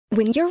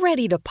When you're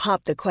ready to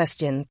pop the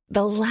question,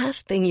 the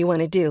last thing you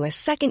want to do is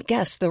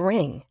second-guess the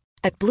ring.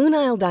 At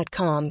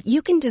BlueNile.com,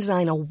 you can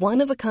design a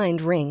one-of-a-kind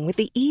ring with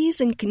the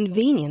ease and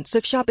convenience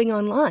of shopping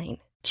online.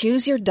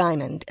 Choose your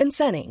diamond and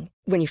setting.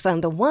 When you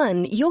find the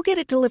one, you'll get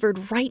it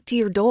delivered right to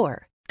your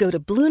door. Go to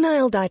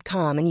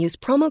BlueNile.com and use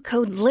promo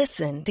code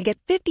LISTEN to get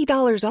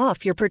 $50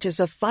 off your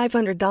purchase of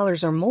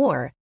 $500 or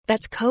more.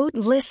 That's code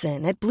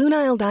LISTEN at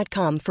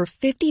BlueNile.com for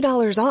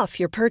 $50 off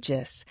your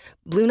purchase.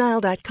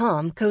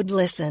 BlueNile.com, code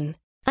LISTEN.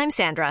 I'm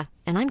Sandra,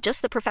 and I'm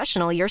just the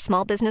professional your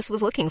small business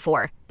was looking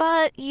for.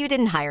 But you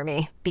didn't hire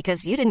me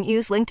because you didn't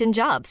use LinkedIn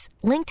Jobs.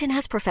 LinkedIn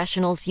has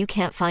professionals you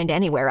can't find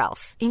anywhere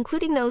else,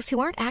 including those who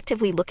aren't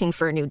actively looking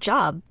for a new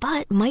job,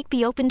 but might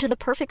be open to the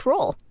perfect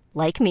role,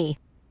 like me.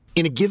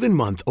 In a given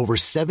month, over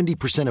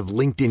 70% of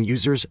LinkedIn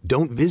users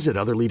don't visit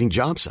other leading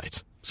job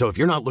sites. So if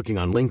you're not looking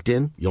on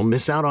LinkedIn, you'll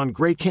miss out on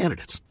great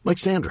candidates like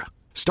Sandra.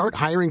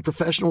 Start hiring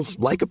professionals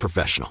like a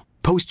professional.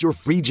 Post your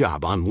free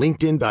job on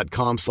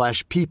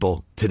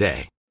linkedin.com/people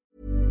today.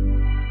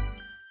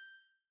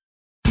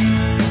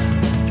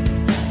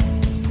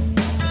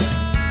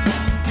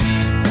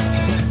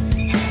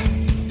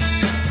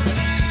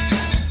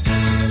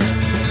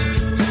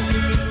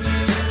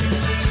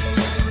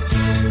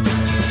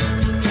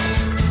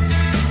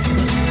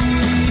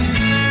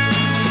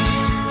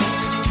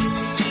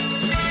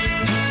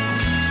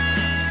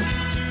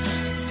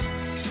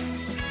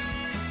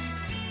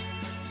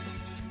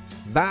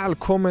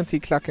 Välkommen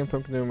till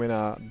Klacken.nu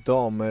mina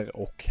damer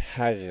och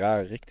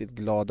herrar. Riktigt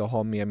glad att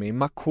ha med mig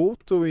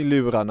Makoto i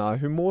lurarna.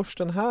 Hur mår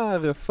den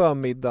här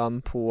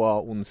förmiddagen på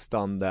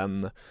onsdagen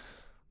den...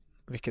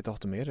 Vilket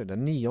datum är det?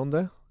 Den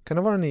 9:e? Kan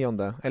det vara den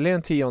 9:e? Eller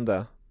den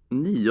 10:e?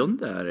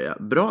 9:e är det, ja.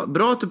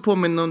 Bra att du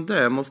påminner om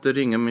det. Jag måste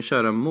ringa min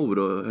kära mor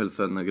och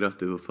hälsa henne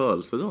grattis på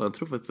födelsedag. Jag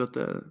tror faktiskt att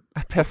det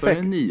är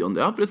perfekt. 9:e.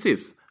 Ja,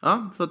 precis.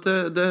 Ja, så att det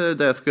är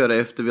det jag ska göra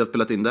efter vi har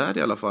spelat in det här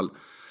i alla fall.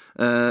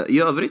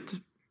 I övrigt...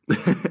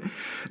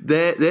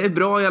 det är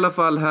bra i alla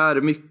fall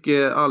här.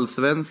 Mycket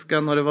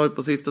allsvenskan har det varit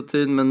på sista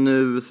tiden, men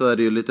nu så är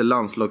det ju lite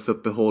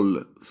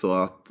landslagsuppehåll, så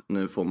att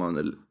nu får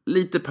man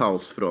lite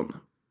paus från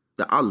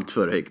det allt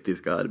för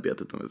hektiska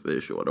arbetet, om vi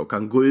säger så, och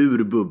kan gå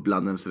ur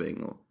bubblan en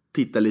sväng och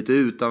titta lite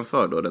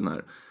utanför då den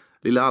här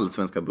lilla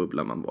allsvenska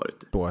bubblan man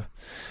varit i.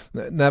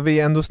 När vi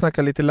ändå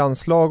snackar lite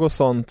landslag och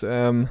sånt,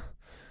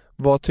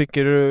 vad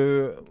tycker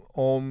du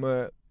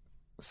om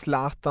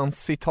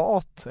Zlatans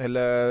citat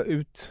eller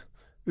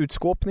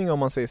utskåpning, om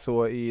man säger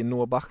så, i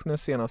Noah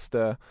Bachners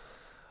senaste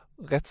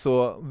rätt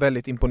så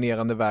väldigt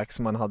imponerande verk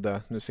som han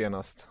hade nu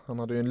senast. Han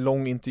hade ju en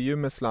lång intervju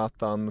med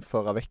Zlatan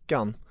förra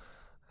veckan.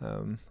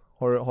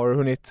 Har du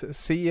hunnit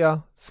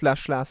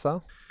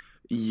se/läsa?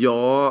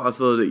 Ja,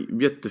 alltså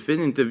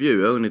jättefin intervju.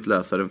 Jag har hunnit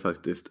läsa den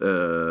faktiskt.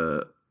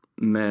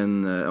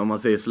 Men om man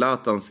säger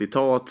Zlatans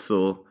citat,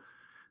 så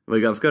var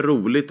det ganska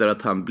roligt där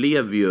att han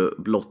blev ju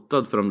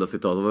blottad för de där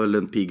citaten. Det var väl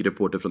en pig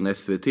reporter från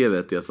SVT,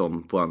 vet jag,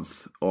 som på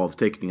hans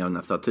avteckning av den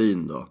här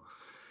statyn då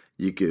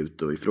gick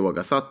ut och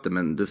ifrågasatte.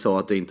 Men det sa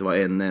att det inte var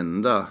en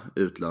enda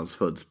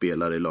utlandsfödd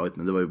spelare i laget,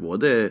 men det var ju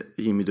både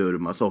Jimmy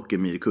Durmaz och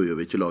Emir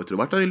Kujovic i laget. Då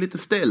vart han ju lite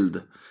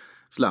ställd,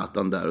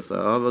 Zlatan, där, och sa,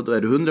 ja, då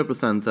är du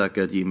 100%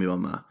 säker att Jimmy var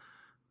med?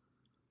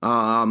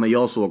 Ja, men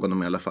jag såg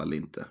honom i alla fall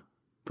inte.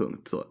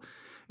 Punkt. Så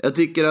jag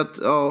tycker att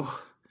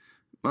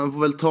man får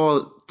väl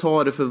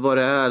ta det för vad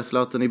det är.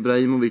 Zlatan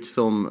Ibrahimovic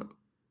som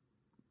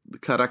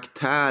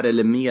karaktär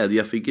eller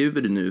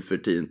mediafigur nu för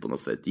tiden på något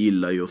sätt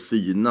gillar ju att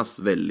synas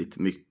väldigt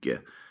mycket,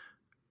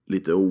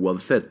 lite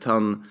oavsett.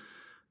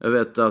 Jag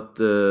vet att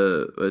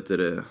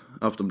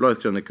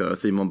Aftonbladets krönikör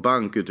Simon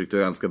Bank uttryckte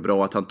ganska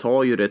bra att han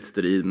tar ju rätt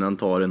strid, men han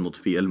tar den mot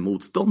fel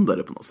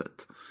motståndare på något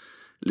sätt.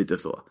 Lite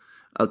så.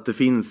 Att det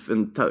finns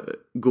en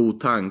god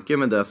tanke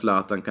med det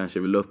Zlatan kanske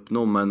vill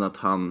uppnå, men att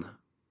han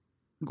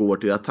går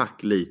till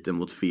attack lite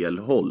mot fel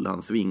håll.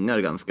 Han svingar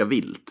ganska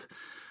vilt.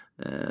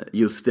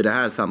 Just i det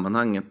här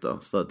sammanhanget då.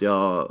 Så att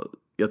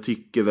jag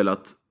tycker väl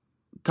att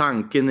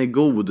tanken är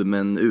god,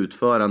 men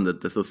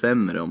utförandet är så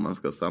sämre, om man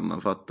ska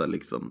sammanfatta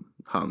liksom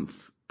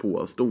hans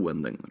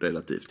påståenden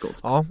relativt gott.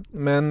 Ja,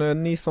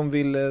 men ni som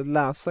vill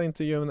läsa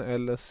intervjun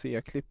eller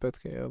se klippet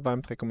kan jag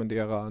varmt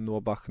rekommendera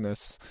Noah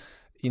Bachners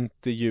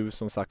intervju,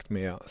 som sagt,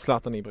 med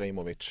Zlatan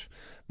Ibrahimovic.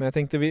 Men jag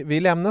tänkte vi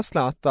lämnar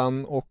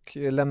Zlatan och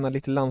lämnar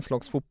lite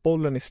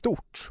landslagsfotbollen i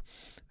stort.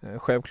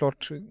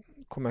 Självklart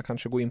kommer jag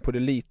kanske gå in på det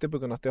lite på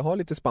grund av att jag har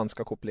lite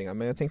spanska kopplingar,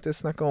 men jag tänkte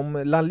snacka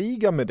om La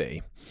Liga med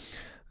dig,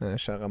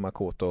 kära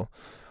Makoto.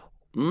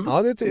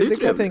 Ja, det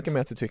kan jag tänka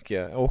mig att du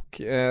tycker. Och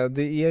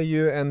det är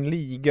ju en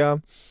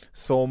liga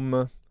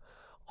som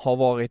har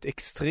varit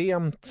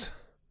extremt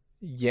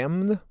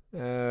jämn.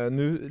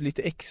 Nu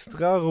lite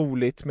extra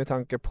roligt med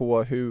tanke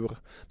på hur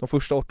de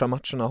första 8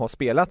 matcherna har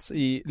spelats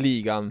i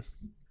ligan.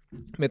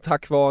 Med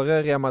tack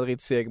vare Real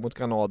Madrids seger mot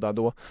Granada,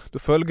 då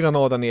föll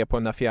Granada ner på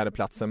den där 4:e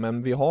platsen,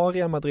 men vi har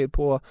Real Madrid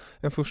på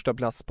en första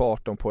plats på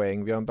 18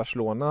 poäng. Vi har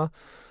Barcelona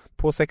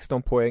på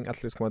 16 poäng,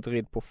 Atletico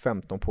Madrid på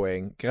 15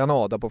 poäng,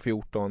 Granada på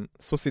 14,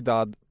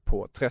 Sociedad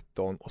på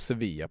 13 och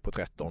Sevilla på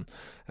 13.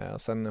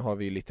 Sen har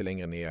vi lite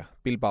längre ner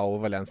Bilbao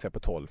och Valencia på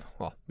 12.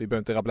 Ja, vi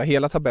behöver inte rabbla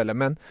hela tabellen,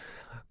 men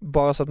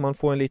bara så att man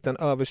får en liten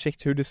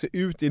översikt hur det ser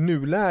ut i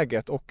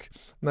nuläget. Och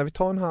när vi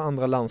tar den här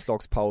andra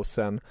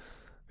landslagspausen,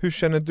 hur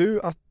känner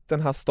du att den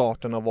här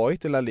starten har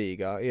varit i La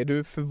Liga? Är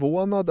du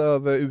förvånad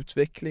över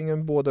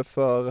utvecklingen både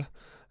för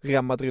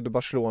Real Madrid och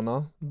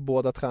Barcelona?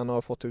 Båda tränare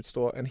har fått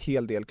utstå en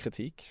hel del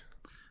kritik.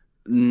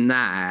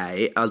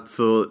 Nej,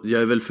 alltså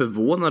jag är väl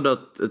förvånad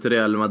att ett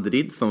Real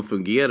Madrid som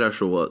fungerar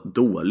så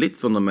dåligt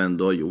som de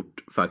ändå har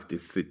gjort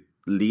faktiskt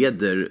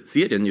leder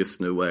serien just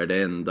nu och är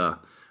det enda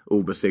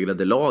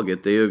obesegrade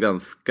laget. Det är ju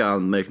ganska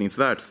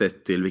anmärkningsvärt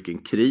sett till vilken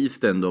kris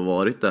det ändå har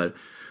varit där.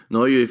 Nu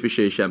har ju i och för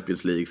sig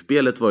Champions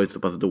League-spelet varit så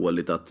pass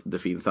dåligt att det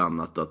finns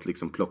annat att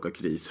liksom plocka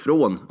kris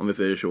från, om vi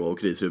säger så, och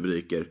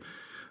krisrubriker.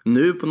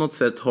 Nu på något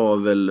sätt har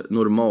väl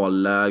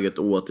normalläget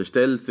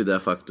återställts i det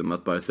faktum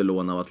att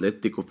Barcelona och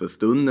Atletico för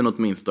stunden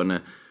åtminstone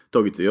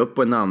tagit sig upp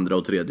på en andra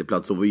och tredje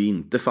plats, och var ju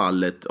inte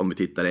fallet om vi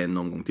tittar en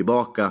omgång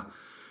tillbaka.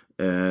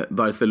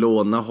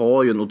 Barcelona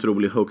har ju en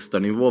otrolig högsta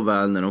nivå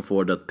väl när de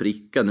får det att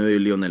pricka. Nu är ju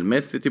Lionel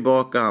Messi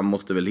tillbaka, han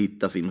måste väl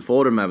hitta sin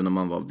form även om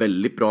han var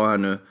väldigt bra här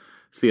nu.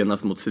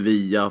 Senast mot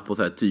Sevilla på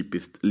så här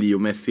typiskt Leo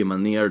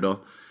Messi-manér då.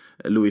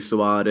 Luis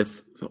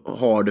Suarez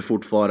har det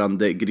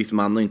fortfarande.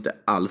 Griezmann har inte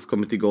alls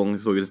kommit igång.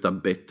 Såg nästan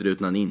bättre ut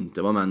när han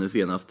inte var med nu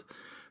senast.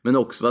 Men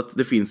också att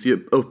det finns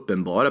ju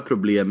uppenbara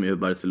problem med hur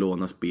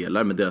Barcelona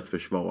spelar. Med deras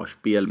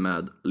försvarsspel,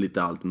 med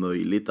lite allt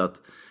möjligt.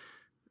 Att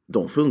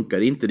de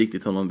funkar inte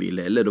riktigt som de vill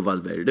heller. Och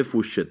Valverde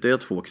fortsätter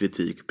att få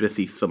kritik.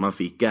 Precis som man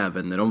fick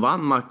även när de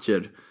vann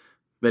matcher.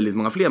 Väldigt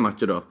många fler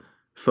matcher då.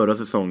 Förra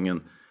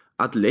säsongen.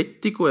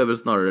 Atletico är väl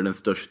snarare den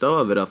största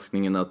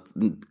överraskningen, att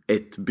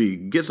ett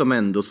bygge som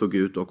ändå såg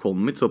ut att ha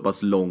kommit så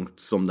pass långt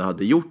som det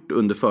hade gjort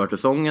under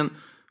försäsongen,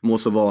 må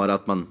så vara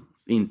att man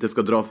inte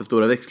ska dra för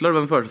stora växlar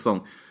över en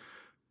försäsong,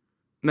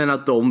 men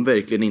att de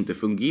verkligen inte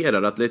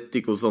fungerar.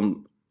 Atletico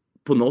som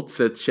på något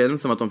sätt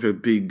känns som att de försöker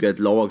bygga ett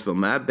lag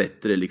som är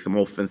bättre liksom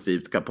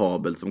offensivt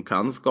kapabelt, som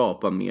kan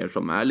skapa mer,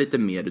 som är lite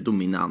mer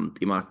dominant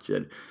i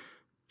matcher,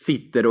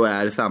 sitter och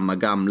är samma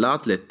gamla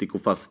Atletico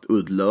fast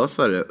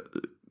uddlösare.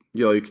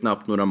 Gör ju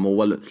knappt några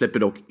mål, släpper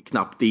dock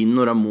knappt in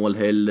några mål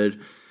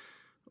heller.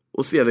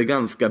 Och ser väl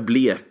ganska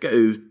bleka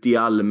ut i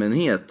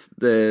allmänhet.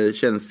 Det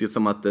känns ju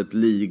som att ett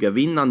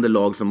ligavinnande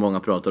lag som många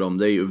pratar om,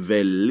 det är ju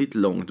väldigt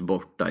långt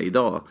borta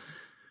idag.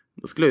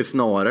 Då skulle jag ju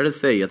snarare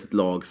säga att ett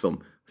lag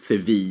som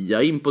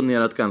Sevilla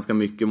imponerat ganska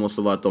mycket,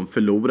 måste vara att de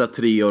förlorat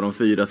 3 av de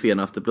 4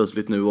 senaste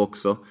plötsligt nu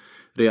också.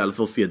 Real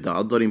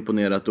Sociedad har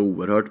imponerat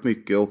oerhört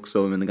mycket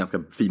också, med en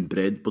ganska fin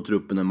bredd på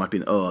truppen, med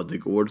Martin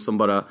Ödegård som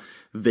bara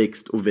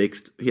växt och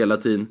växt hela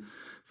tiden.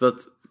 Så att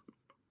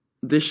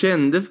det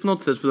kändes på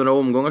något sätt för några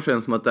omgångar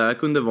sedan som att det här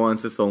kunde vara en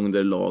säsong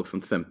där lag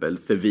som till exempel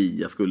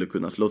Sevilla skulle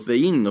kunna slå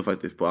sig in och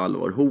faktiskt på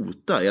allvar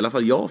hota. I alla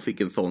fall jag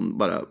fick en sån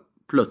bara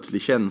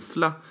plötslig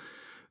känsla.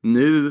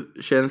 Nu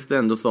känns det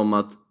ändå som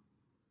att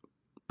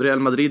Real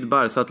Madrid,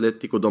 Barca,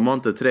 Atletico, de har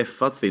inte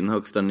träffat sin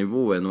högsta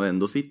nivå än, och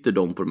ändå sitter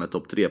de på de här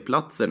topp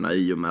 3-platserna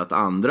i och med att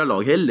andra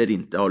lag heller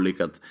inte har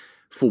lyckats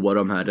få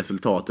de här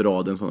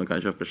resultatraden som de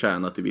kanske har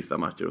förtjänat i vissa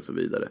matcher och så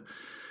vidare.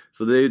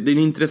 Så det är en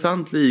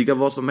intressant liga,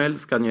 vad som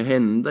helst kan ju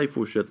hända i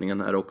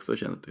fortsättningen här också,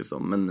 känns det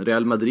som. Men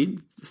Real Madrid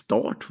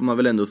start får man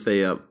väl ändå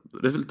säga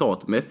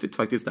resultatmässigt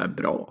faktiskt är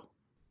bra,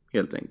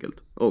 helt enkelt.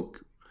 Och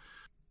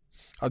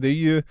ja, det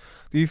är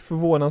ju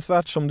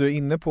förvånansvärt som du är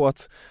inne på,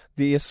 att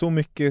det är så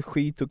mycket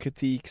skit och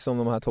kritik som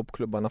de här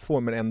toppklubbarna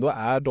får, men ändå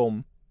är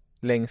de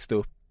längst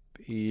upp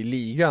i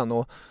ligan.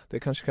 Och det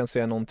kanske kan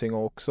säga någonting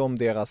också om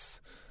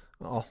deras,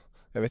 ja,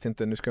 jag vet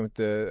inte, nu ska vi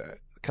inte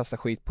kasta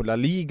skit på La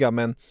Liga,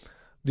 men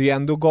det är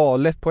ändå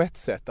galet på ett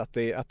sätt att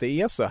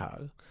det är så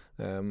här.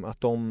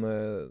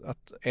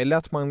 Eller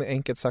att man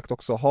enkelt sagt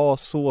också har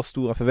så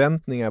stora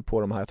förväntningar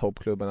på de här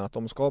toppklubbarna att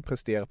de ska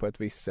prestera på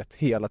ett visst sätt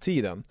hela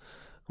tiden.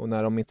 Och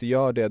när de inte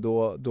gör det,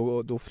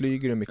 då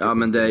flyger det mycket. Ja,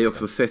 men det är ju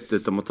också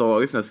sättet de har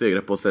tagit sina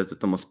segrar på, sättet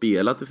de har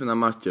spelat i sina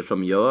matcher,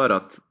 som gör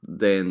att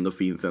det ändå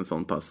finns en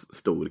sån pass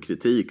stor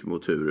kritik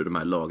mot hur de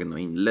här lagen har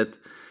inlett.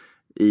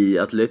 I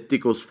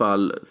Atleticos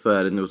fall så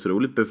är det en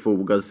otroligt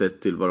befogad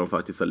sett till vad de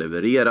faktiskt har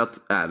levererat,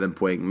 även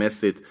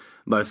poängmässigt.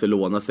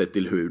 Barcelona sett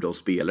till hur de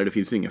spelar, det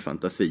finns ju ingen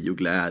fantasi och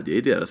glädje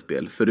i deras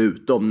spel,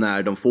 förutom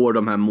när de får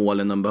de här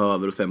målen de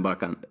behöver och sen bara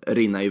kan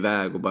rinna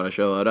iväg och bara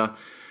köra.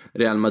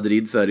 Real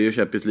Madrid, så är det ju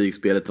Champions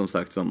League-spelet som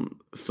sagt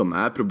som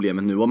är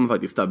problemet. Nu har man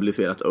faktiskt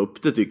stabiliserat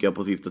upp det, tycker jag,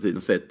 på sista tiden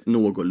och sett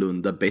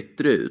någorlunda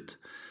bättre ut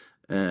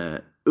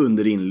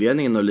under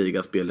inledningen av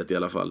ligaspelet i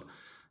alla fall.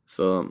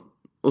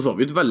 Och så har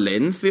vi ett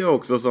Valencia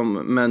också som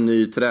med en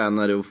ny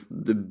tränare, och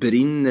det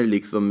brinner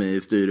liksom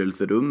i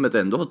styrelserummet,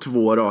 ändå har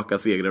 2 raka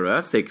segrar och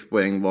är 6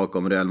 poäng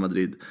bakom Real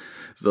Madrid.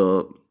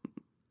 Så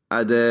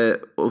är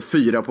det, och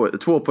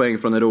 2 poäng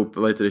från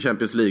Europa,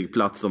 Champions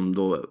League-plats, som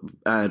då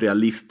är en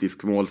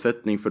realistisk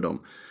målsättning för dem.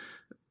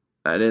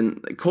 är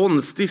en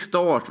konstig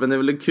start, men det är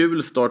väl en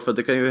kul start för att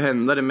det kan ju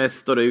hända det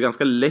mesta och det är ju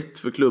ganska lätt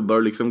för klubbar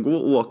att liksom gå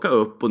och åka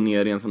upp och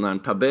ner i en sån här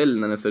tabell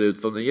när det ser ut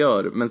som det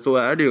gör. Men så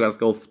är det ju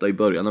ganska ofta i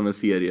början av en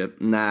serie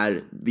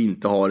när vi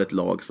inte har ett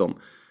lag som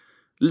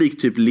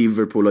likt typ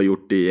Liverpool har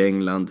gjort i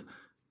England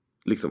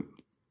liksom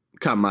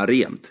kammar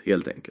rent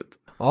helt enkelt.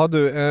 Ja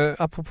du,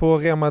 apropå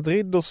Real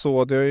Madrid och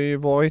så, det har ju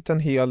varit en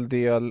hel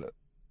del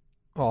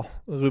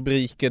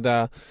rubriker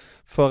där.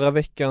 Förra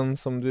veckan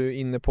som du är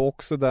inne på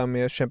också där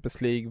med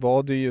Champions League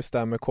var det just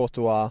där med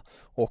Courtois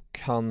och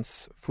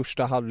hans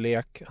första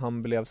halvlek.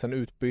 Han blev sen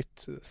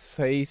utbytt.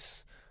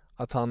 Sägs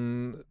att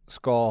han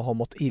ska ha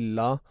mått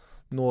illa.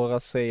 Några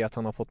säger att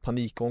han har fått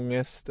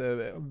panikångest.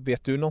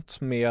 Vet du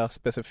något mer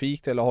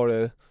specifikt eller har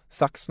det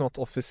sagts något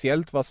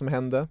officiellt vad som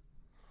hände?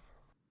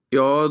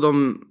 Ja,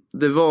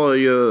 det var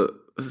ju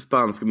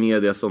spansk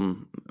media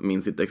som,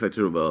 minns inte exakt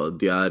hur det var,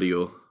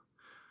 Diario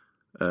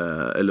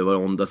eller var det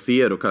Onda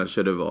Cero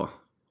kanske det var.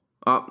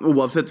 Ja,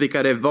 oavsett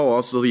vilka det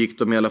var så gick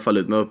de i alla fall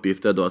ut med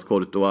uppgifter då att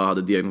Courtois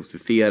hade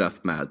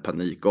diagnostiserats med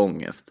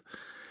panikångest.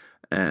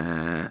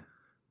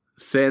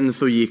 Sen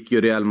så gick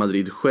ju Real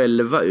Madrid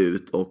själva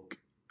ut och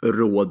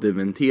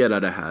rådementerade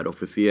det här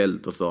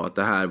officiellt och sa att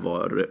det här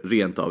var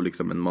rent av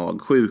liksom en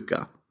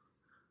magsjuka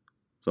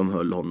som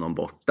höll honom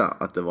borta.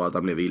 Att det var att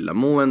han blev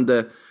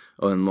illamående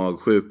och en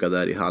magsjuka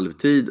där i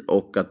halvtid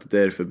och att det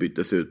därför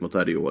byttes ut mot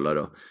Areola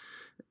då.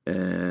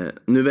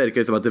 Nu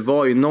verkar det som att det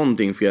var ju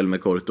någonting fel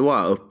med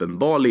Courtois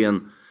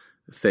uppenbarligen,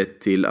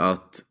 sett till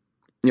att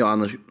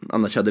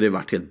annars hade det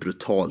varit helt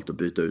brutalt att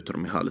byta ut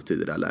honom i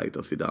halvtid i det här läget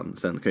av Zidane.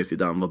 Sen kan ju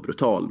Zidane vara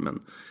brutal,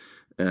 men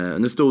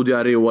nu stod ju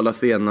Areola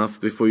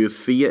senast. Vi får ju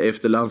se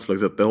efter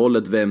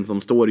landslagsuppehållet vem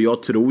som står.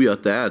 Jag tror ju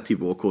att det är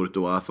Thibaut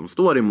Courtois som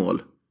står i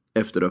mål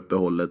efter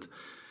uppehållet.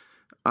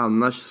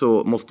 Annars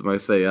så måste man ju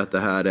säga att det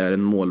här är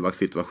en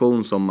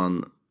målvaktssituation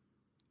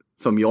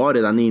som jag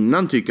redan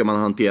innan tycker man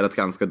har hanterat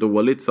ganska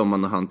dåligt, som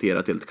man har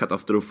hanterat helt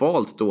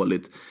katastrofalt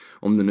dåligt.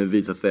 Om det nu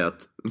visar sig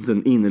att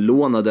den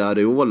inlånade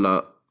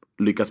Areola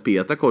lyckas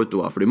peta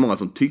Courtois, för det är många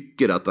som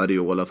tycker att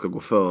Areola ska gå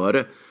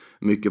före,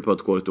 mycket på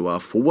att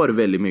Courtois får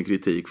väldigt mycket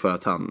kritik för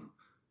att han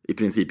i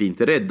princip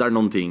inte räddar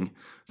någonting,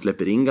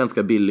 släpper in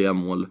ganska billiga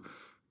mål.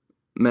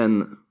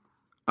 Men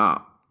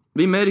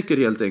vi märker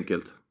helt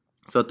enkelt.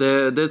 Så att det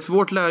är ett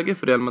svårt läge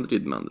för Real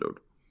Madrid med andra ord.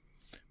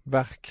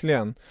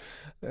 Verkligen.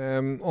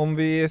 Om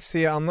vi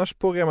ser annars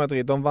på Real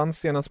Madrid, de vann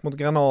senast mot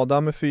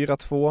Granada med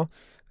 4-2.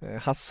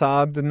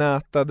 Hazard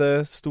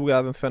nätade, stod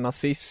även för en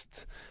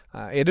assist.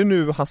 Är det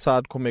nu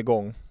Hazard kommer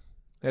igång?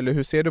 Eller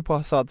hur ser du på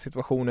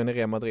Hazard-situationen i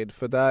Real Madrid?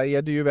 För där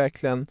är det ju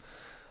verkligen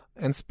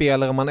en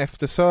spelare man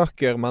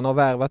eftersöker. Man har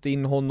värvat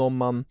in honom,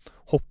 man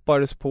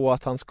hoppades på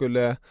att han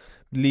skulle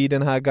bli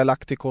den här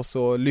Galacticos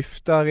och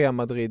lyfta Real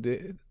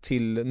Madrid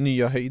till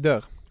nya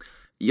höjder.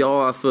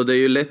 Ja, alltså det är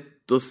ju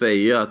lätt att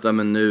säga att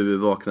men nu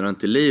vaknar han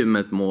till liv med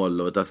ett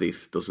mål och ett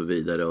assist och så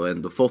vidare och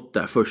ändå fått det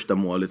här första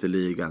målet i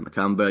ligan.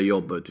 Kan börja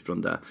jobba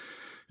utifrån det.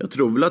 Jag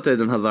tror väl att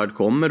Eden Hazard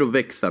kommer att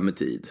växa med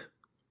tid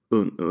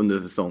under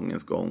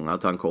säsongens gång.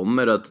 Att han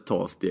kommer att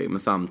ta steg, men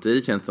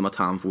samtidigt känns det som att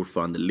han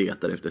fortfarande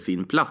letar efter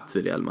sin plats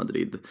i Real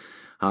Madrid.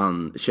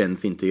 Han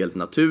känns inte helt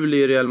naturlig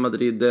i Real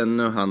Madrid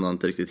ännu. Han har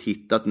inte riktigt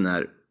hittat den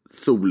här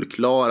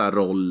solklara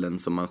rollen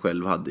som han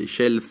själv hade i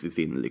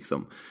Chelsea,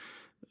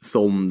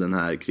 som den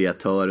här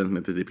kreatören som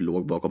i princip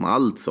låg bakom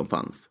allt som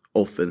fanns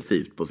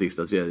offensivt på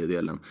sista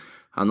tredjedelen.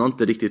 Han har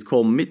inte riktigt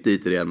kommit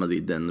dit i Real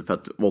Madrid än,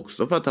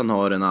 också för att han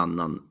har en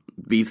annan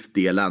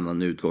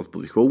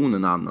utgångsposition,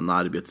 en annan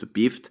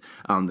arbetsuppgift,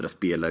 andra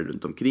spelare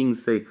runt omkring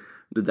sig.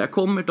 Det där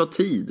kommer ta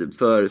tid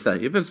för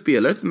en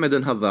spelare som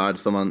Eden Hazard,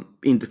 som man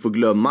inte får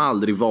glömma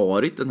aldrig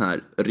varit den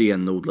här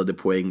renodlade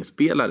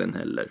poängspelaren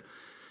heller.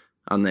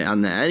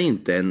 Han är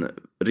inte en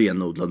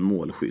renodlad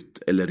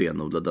målskytt eller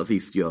renodlad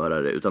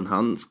assistgörare, utan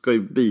han ska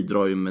ju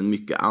bidra med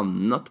mycket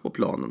annat på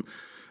planen.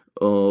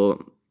 Och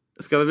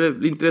det ska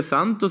bli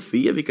intressant att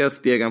se vilka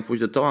steg han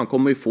fortsätter ta. Han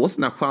kommer ju få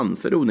sina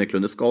chanser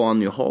onekligen, det ska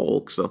han ju ha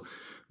också.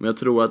 Men jag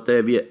tror att det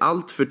är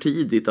allt för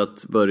tidigt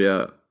att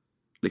börja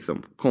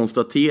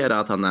konstatera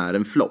att han är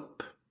en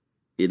flopp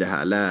i det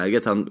här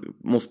läget. Han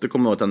måste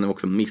komma ihåg att han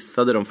också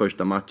missade de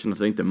första matcherna,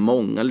 så det är inte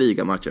många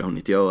ligamatcher har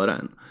hunnit göra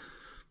än.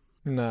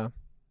 Nej,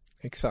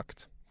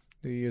 exakt.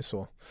 Det är ju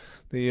så.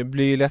 Det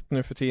blir lätt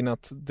nu för tiden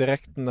att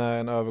direkt när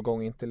en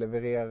övergång inte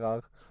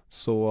levererar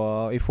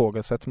så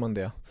ifrågasätter man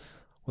det.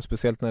 Och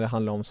speciellt när det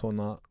handlar om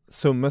sådana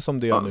summor som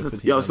det gör nu för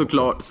tiden. Ja,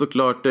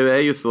 såklart. Det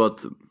är ju så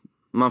att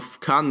man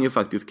kan ju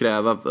faktiskt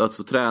kräva,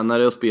 alltså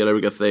tränare och spelare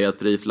brukar säga att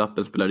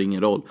prislappen spelar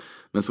ingen roll.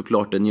 Men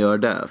såklart den gör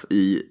det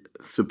i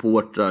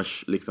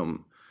supportrars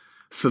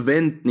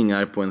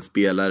förväntningar på en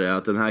spelare,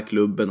 att den här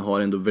klubben har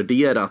ändå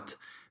värderat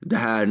det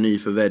här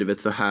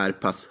nyförvärvet så här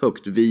pass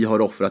högt. Vi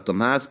har offrat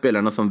de här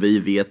spelarna som vi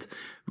vet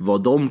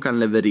vad de kan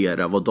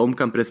leverera, vad de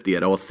kan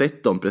prestera och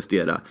sett dem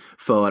prestera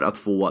för att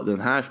få den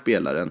här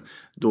spelaren.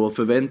 Då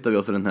förväntar vi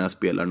oss att den här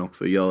spelaren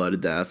också gör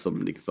det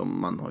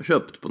som man har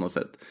köpt på något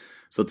sätt.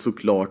 Så att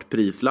såklart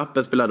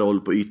prislappen spelar roll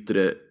på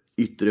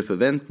yttre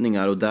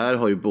förväntningar, och där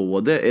har ju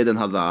både Eden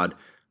Hazard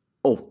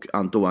och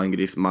Antoine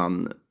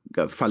Griezmann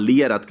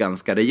fallerat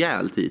ganska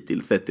rejält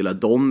hittills, sett till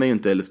att de är ju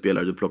inte heller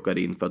spelare du plockar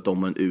in för att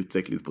de har en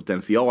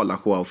utvecklingspotential,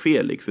 Joao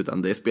Felix,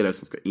 utan det är spelare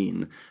som ska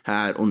in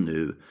här och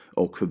nu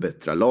och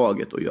förbättra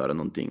laget och göra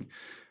någonting.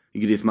 I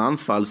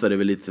Griezmanns fall så är det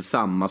väl lite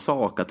samma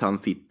sak, att han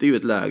sitter ju i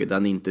ett läge där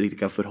han inte riktigt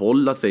kan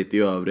förhålla sig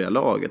till övriga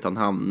laget. Han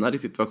hamnar i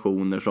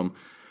situationer som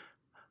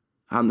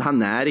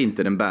han är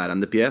inte den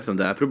bärande pjäsen.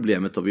 Det här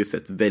problemet har vi ju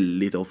sett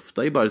väldigt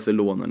ofta i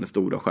Barcelona när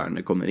stora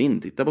stjärnor kommer in.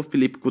 Titta på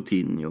Philippe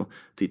Coutinho,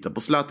 titta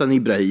på Zlatan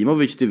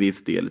Ibrahimovic till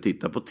viss del,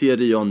 titta på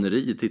Thierry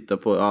Henry, titta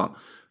på, ja,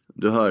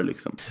 du hör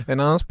liksom. En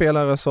annan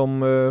spelare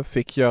som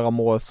fick göra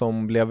mål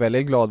som blev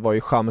väldigt glad var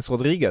ju James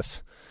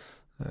Rodriguez.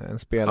 En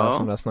spelare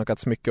som det har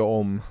snackats mycket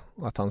om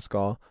att han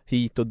ska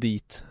hit och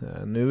dit.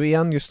 Nu är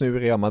han just nu i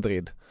Real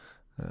Madrid.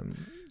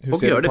 Hur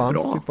ser du på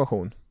hans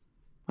situation?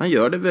 Han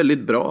gör det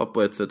väldigt bra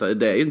på ett sätt.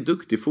 Det är ju en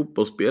duktig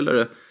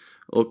fotbollsspelare.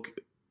 Och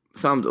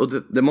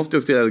det måste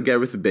jag också säga,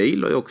 Gareth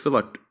Bale har ju också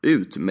varit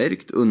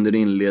utmärkt under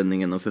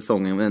inledningen av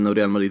säsongen. En av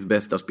Real Madrids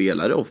bästa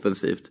spelare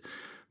offensivt.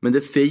 Men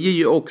det säger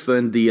ju också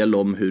en del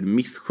om hur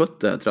misskött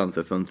det här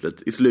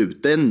transferfönstret i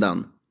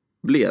slutändan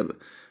blev.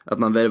 Att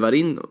man värvar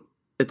in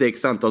ett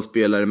x antal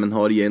spelare men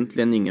har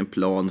egentligen ingen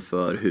plan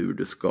för hur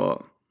du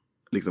ska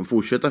liksom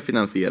fortsätta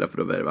finansiera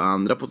för att värva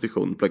andra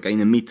positioner. Plocka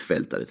in en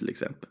mittfältare till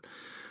exempel.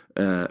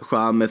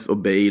 James och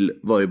Bale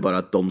var ju bara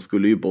att de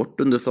skulle ju bort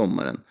under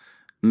sommaren.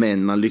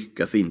 Men man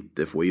lyckas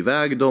inte få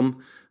iväg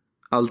dem.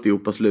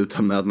 Alltihopa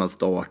slutar med att man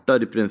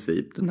startar i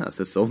princip den här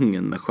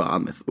säsongen med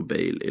James och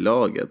Bale i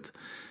laget.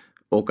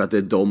 Och att det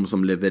är de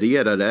som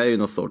levererar är ju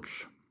någon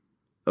sorts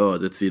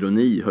ödets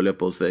ironi, höll jag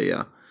på att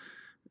säga.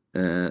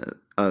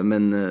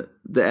 Men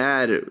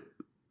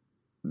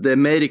det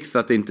märks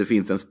att det inte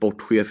finns en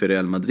sportchef i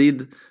Real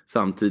Madrid,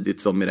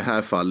 samtidigt som i det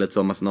här fallet så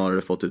har man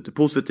snarare fått ut det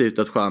positivt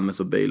att James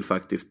och Bale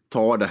faktiskt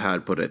tar det här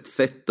på rätt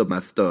sätt. De här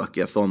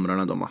stökiga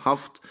somrarna de har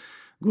haft,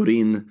 går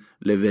in,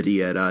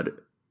 levererar,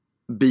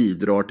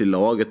 bidrar till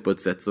laget på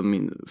ett sätt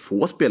som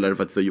få spelare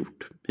faktiskt har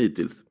gjort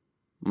hittills,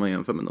 om man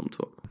jämför med de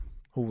två.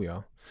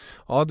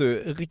 Ja du,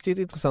 riktigt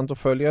intressant att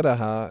följa det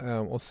här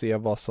och se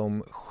vad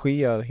som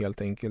sker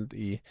helt enkelt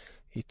i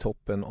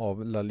toppen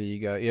av La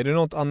Liga. Är det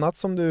något annat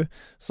som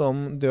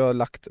du har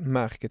lagt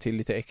märke till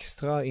lite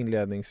extra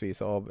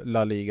inledningsvis av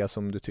La Liga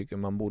som du tycker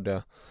man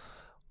borde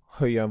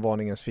höja en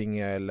varningens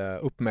finger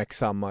eller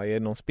uppmärksamma? Är det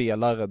någon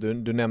spelare?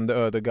 Du nämnde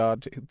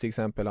Ödegaard till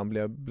exempel. Han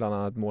blev bland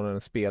annat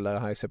månadens spelare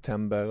här i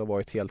september och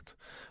varit helt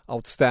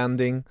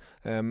outstanding.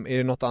 Är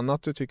det något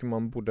annat du tycker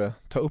man borde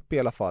ta upp i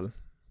alla fall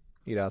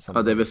i det här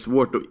sammanhanget? Ja, det är väl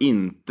svårt att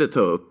inte ta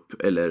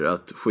upp eller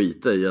att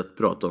skita i att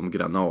prata om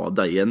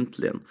Granada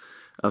egentligen.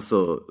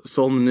 Alltså,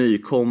 som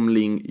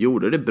nykomling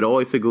gjorde det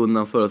bra i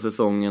Segundan förra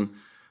säsongen.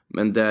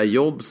 Men det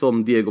jobb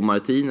som Diego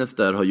Martinez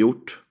där har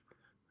gjort,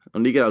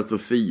 de ligger alltså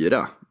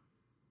 4.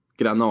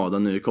 Granada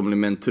nykomling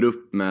med en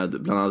trupp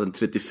med bland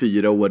annat en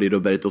 34-årig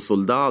Roberto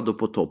Soldado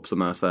på topp,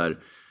 som är så här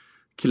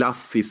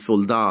klassisk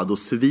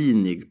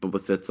Soldado-svinig på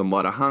ett sätt som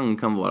bara han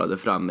kan vara där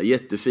framme.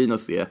 Jättefin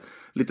att se.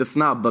 Lite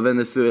snabba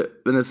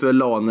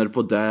venezuelaner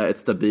på det, ett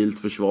stabilt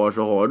försvar,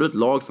 så har du ett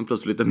lag som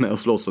plötsligt är med och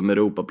slåss om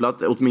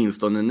Europaplats,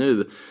 åtminstone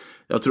nu.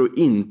 Jag tror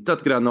inte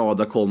att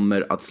Granada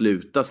kommer att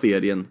sluta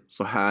serien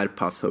så här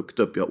pass högt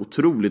upp. Jag har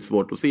otroligt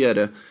svårt att se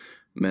det.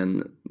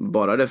 Men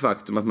bara det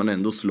faktum att man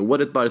ändå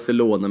slår ett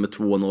Barcelona med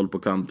 2-0 på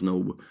Camp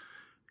Nou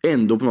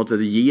ändå på något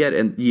sätt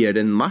ger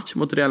det en match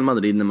mot Real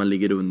Madrid när man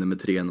ligger under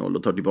med 3-0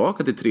 och tar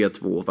tillbaka till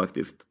 3-2 och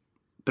faktiskt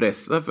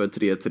pressar för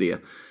 3-3,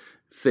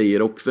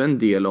 säger också en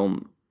del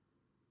om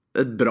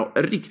ett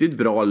riktigt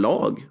bra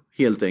lag,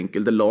 helt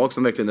enkelt. Ett lag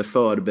som verkligen är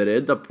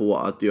förberedda på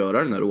att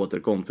göra den här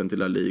återkomsten till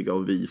La Liga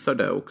och visar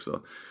det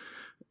också.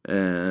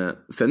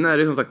 Sen är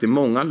det som sagt i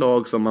många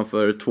lag som man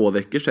för 2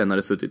 veckor sedan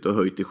hade suttit och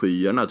höjt i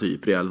skyarna,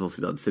 typ Real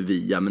Sociedad,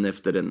 Sevilla, men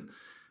efter en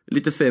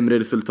lite sämre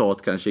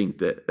resultat kanske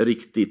inte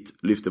riktigt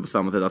lyfter på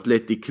samma sätt.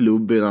 Athletic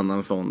Club är en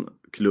annan sån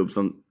klubb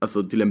som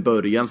alltså till en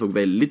början såg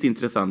väldigt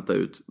intressanta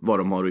ut vad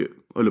de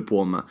håller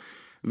på med.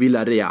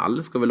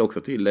 Villarreal ska väl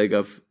också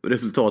tilläggas.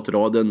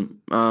 Resultatraden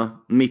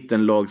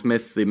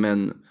mittenlagsmässig,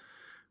 men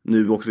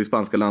nu också i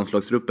spanska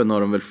landslagstruppen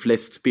har de väl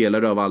flest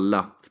spelare av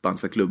alla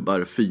spanska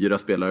klubbar. 4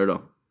 spelare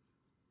då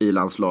i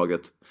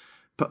landslaget.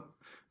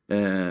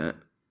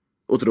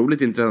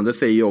 Otroligt intressant. Det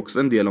säger också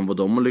en del om vad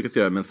de har lyckats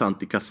göra med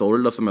Santi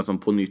Cazorla, som är som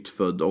på nytt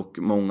född och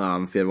många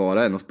anser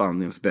vara en av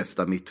Spaniens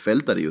bästa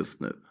mittfältare just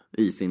nu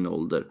i sin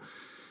ålder.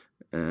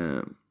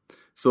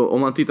 Så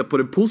om man tittar på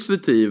den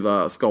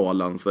positiva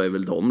skalan så är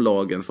väl de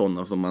lagen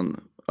sådana som man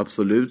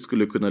absolut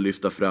skulle kunna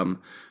lyfta fram.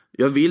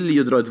 Jag vill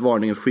ju dra ett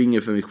varningens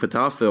finger för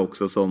Getafe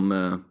också, som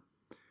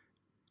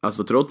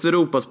alltså trots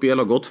Europaspel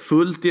har gått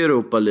fullt i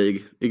Europa League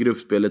i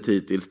gruppspelet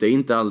hittills. Det är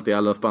inte alltid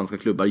alla spanska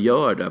klubbar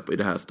gör det i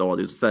det här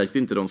stadiet, särskilt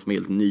inte de som är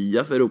helt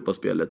nya för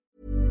Europaspelet.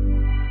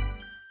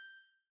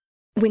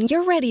 When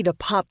you're ready to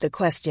pop the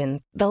question,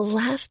 the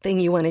last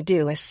thing you want to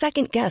do is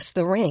second guess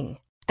the ring.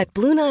 At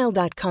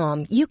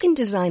BlueNile.com, you can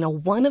design a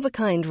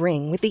one-of-a-kind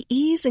ring with the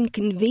ease and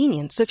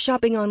convenience of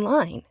shopping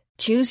online.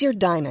 Choose your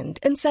diamond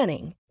and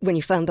setting. When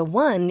you find the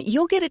one,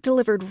 you'll get it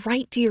delivered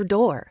right to your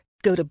door.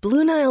 Go to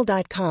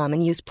BlueNile.com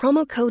and use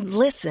promo code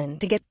LISTEN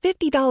to get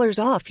 $50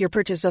 off your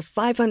purchase of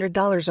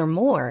 $500 or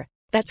more.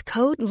 That's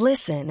code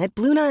LISTEN at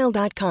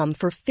BlueNile.com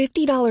for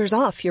 $50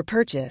 off your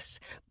purchase.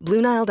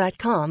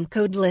 BlueNile.com,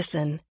 code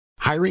LISTEN.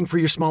 Hiring for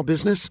your small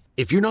business?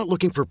 If you're not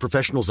looking for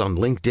professionals on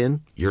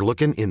LinkedIn, you're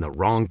looking in the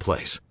wrong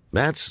place.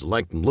 That's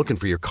like looking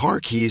for your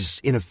car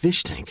keys in a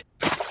fish tank.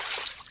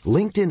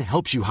 LinkedIn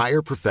helps you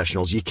hire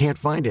professionals you can't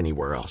find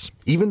anywhere else,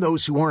 even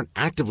those who aren't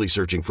actively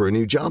searching for a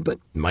new job but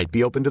might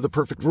be open to the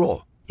perfect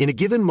role. In a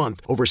given month,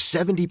 over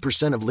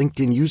 70% of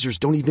LinkedIn users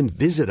don't even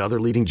visit other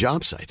leading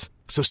job sites.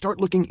 So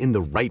start looking in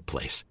the right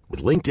place.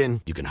 With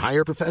LinkedIn, you can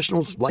hire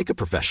professionals like a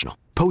professional.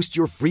 Post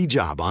your free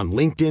job on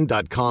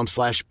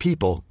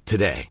linkedin.com/people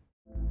today.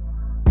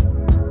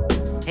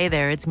 Hey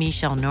there, it's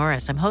Michelle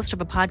Norris. I'm host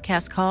of a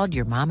podcast called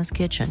Your Mama's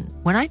Kitchen.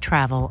 When I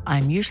travel,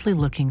 I'm usually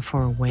looking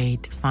for a way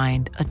to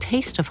find a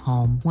taste of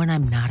home when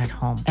I'm not at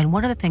home. And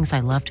one of the things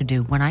I love to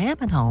do when I am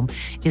at home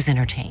is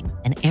entertain.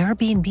 And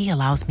Airbnb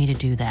allows me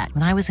to do that.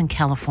 When I was in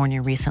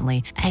California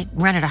recently, I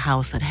rented a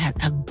house that had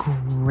a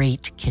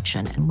great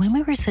kitchen. And when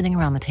we were sitting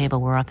around the table,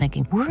 we were all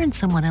thinking, we're in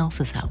someone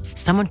else's house.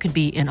 Someone could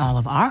be in all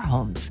of our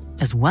homes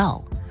as well.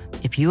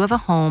 If you have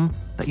a home,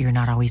 but you're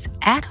not always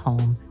at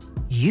home,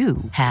 you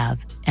have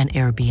an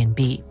Airbnb.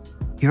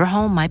 Your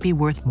home might be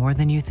worth more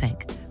than you think.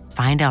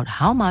 Find out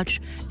how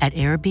much at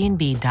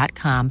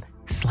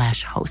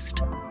airbnb.com/host.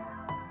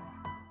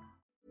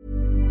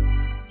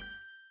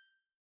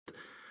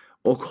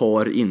 Och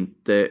har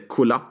inte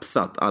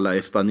kollapsat alla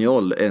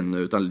Espanyol ännu,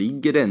 utan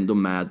ligger ändå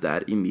med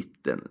där i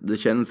mitten. Det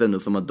känns ändå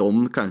som att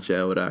de kanske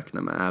är att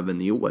räkna med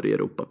även i år i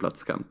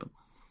Europaplatskampen.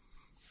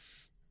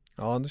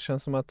 Ja, det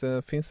känns som att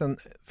det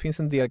finns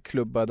en del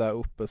klubbar där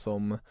uppe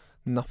som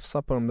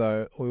nafsar på de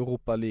där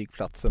Europa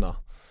League-platserna.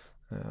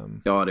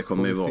 Ja, det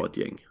kommer ju vara ett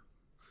gäng.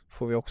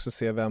 Får vi också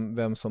se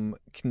vem som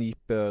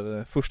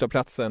kniper första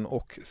platsen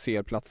och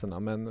CL-platserna.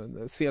 Men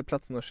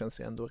CL-platserna känns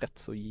ju ändå rätt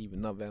så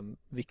givna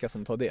vilka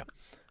som tar det.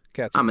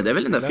 Ja, men det är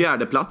väl den där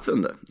fjärde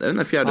platsen det. Det är den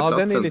där fjärde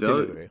platsen. Den är lite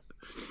lurig.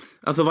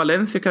 Alltså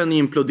Valencia kan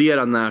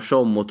implodera när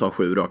som och ta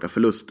 7 raka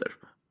förluster.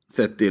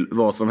 Sett till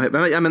vad som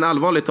men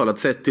allvarligt talat,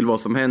 sett till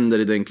vad som händer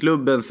i den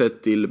klubben,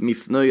 sett till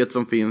missnöjet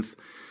som finns.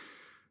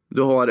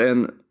 Du har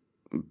en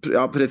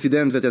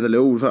president, vet jag inte,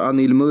 eller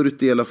Anil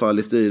Murti i alla fall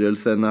i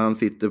styrelsen. När han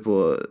sitter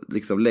på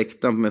liksom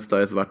läktaren på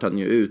Mestalla vart han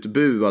ju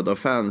utbuad av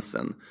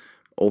fansen.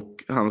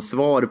 Och hans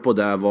svar på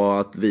det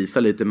var att visa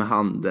lite med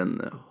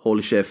handen,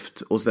 håll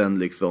käft, och sen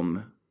liksom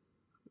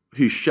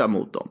hyscha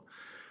mot dem.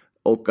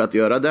 Och att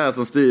göra det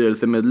som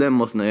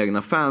styrelsemedlem och sina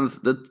egna fans,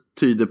 det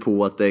tyder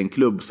på att det är en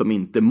klubb som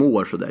inte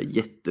mår så där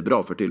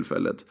jättebra för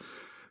tillfället.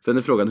 Sen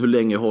är frågan hur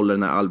länge håller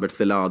den här Albert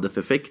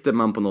Celades-effekten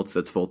man på något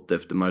sätt fått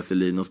efter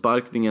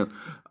Marcelino-sparkningen.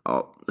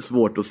 Ja,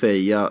 svårt att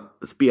säga.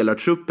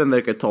 Spelartruppen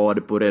verkar ta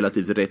det på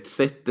relativt rätt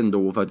sätt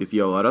ändå och faktiskt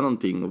göra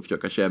någonting och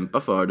försöka kämpa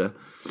för det.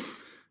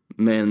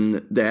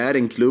 Men det är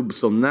en klubb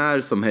som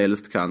när som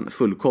helst kan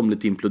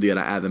fullkomligt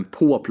implodera även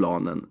på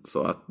planen.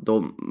 Så att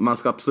man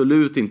ska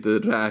absolut inte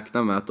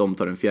räkna med att de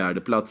tar en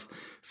 4:e plats.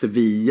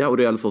 Sevilla och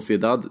Real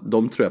Sociedad,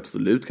 de tror jag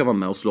absolut kan vara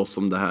med och slåss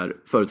om det här.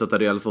 Förutsatt att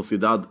Real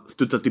Sociedad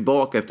studsar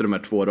tillbaka efter de här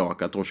 2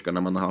 raka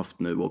torskarna man har haft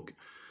nu och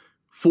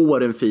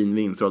får en fin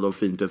vinstrad och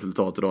fint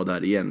resultatrad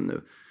här igen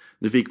nu.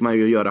 Nu fick man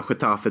ju göra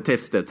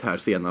Getafe-testet här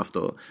senast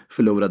och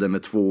förlorade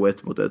med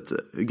 2-1 mot ett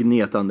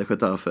gnetande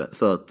Getafe.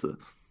 Så att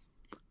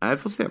jag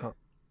får se. Ja,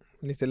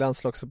 lite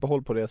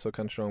landslagsuppehåll på det så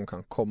kanske de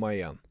kan komma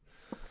igen.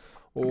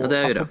 Och ja, det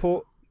är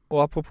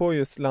apropå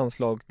just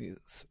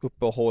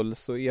landslagsuppehåll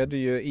så är det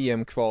ju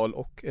EM-kval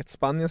och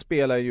Spanien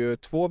spelar ju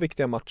 2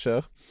 viktiga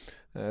matcher.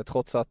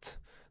 Trots att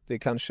det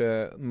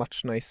kanske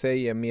matcherna i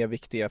sig är mer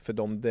viktiga för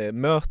dem det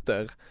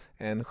möter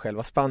än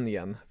själva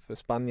Spanien. För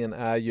Spanien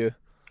är ju...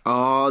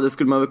 Ja, det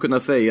skulle man väl kunna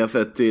säga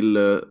sett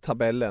till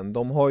tabellen.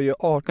 De har ju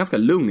ganska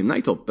lugna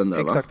i toppen där,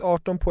 exakt,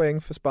 18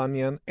 poäng för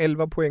Spanien,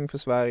 11 poäng för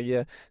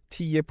Sverige,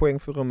 10 poäng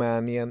för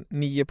Rumänien,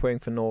 9 poäng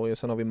för Norge,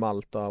 sen har vi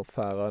Malta och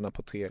Färöarna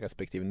på 3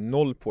 respektive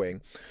 0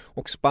 poäng.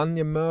 Och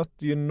Spanien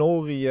möter ju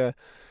Norge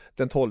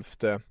den 12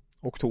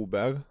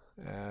 oktober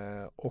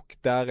och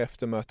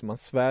därefter möter man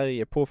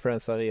Sverige på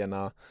Friends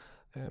Arena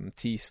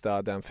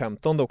tisdag den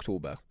 15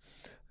 oktober.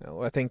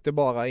 Och jag tänkte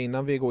bara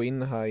innan vi går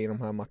in här i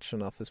de här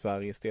matcherna för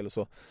Sveriges del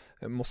så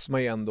måste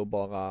man ju ändå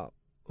bara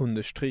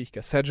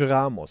understryka Sergio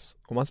Ramos.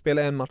 Om man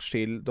spelar en match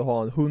till då har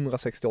han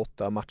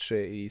 168 matcher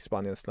i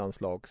Spaniens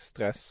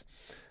landslagsstress.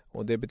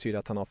 Och det betyder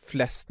att han har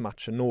flest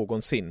matcher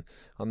någonsin.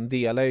 Han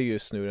delar ju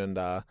just nu den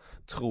där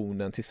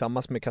tronen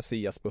tillsammans med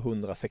Casillas på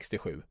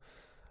 167.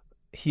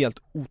 Helt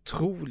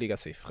otroliga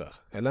siffror,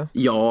 eller?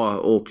 Ja,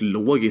 och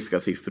logiska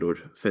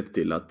siffror. Sett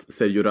till att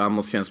Sergio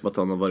Ramos känns som att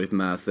han har varit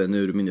med sig nu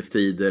ur minnes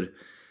tider.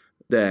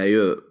 Det är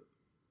ju,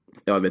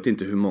 jag vet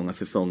inte hur många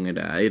säsonger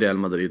det är i Real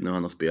Madrid nu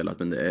han har spelat,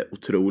 men det är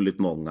otroligt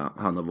många.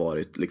 Han har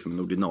varit liksom en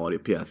ordinarie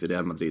pjäs i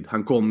Real Madrid.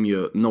 Han kom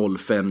ju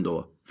 05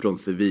 då från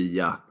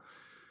Sevilla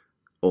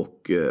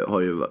och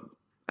har ju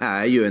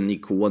är ju en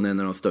ikon, en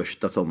av de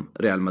största som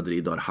Real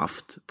Madrid har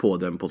haft på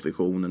den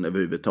positionen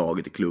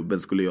överhuvudtaget i klubben,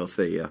 skulle jag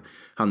säga.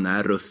 Han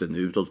är rösten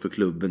utåt för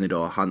klubben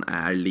idag, han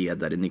är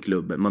ledaren i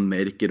klubben. Man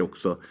märker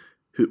också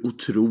hur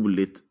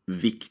otroligt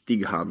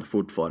viktig han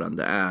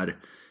fortfarande är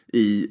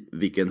i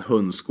vilken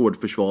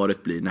hönsgård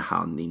försvaret blir när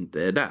han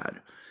inte är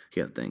där,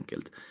 helt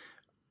enkelt.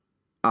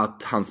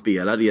 Att han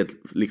spelar i ett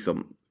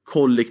liksom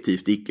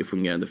kollektivt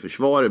icke-fungerande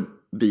försvar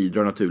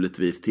bidrar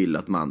naturligtvis till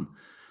att man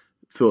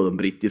på de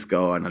brittiska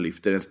öarna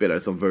lyfter en spelare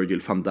som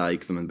Virgil van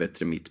Dijk som en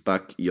bättre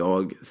mittback.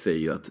 Jag säger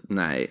ju att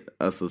nej,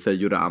 alltså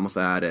Sergio Ramos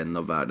är en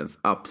av världens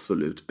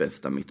absolut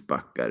bästa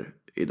mittbackar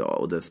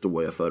idag, och det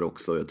står jag för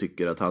också. Jag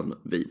tycker att han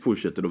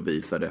fortsätter att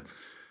visa det,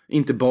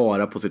 inte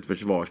bara på sitt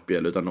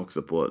försvarsspel utan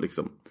också på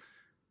liksom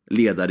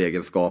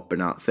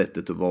ledaregenskaperna,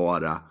 sättet att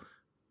vara,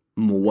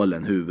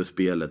 målen,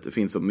 huvudspelet. Det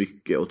finns så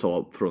mycket att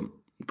ta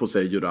på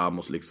Sergio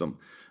Ramos liksom,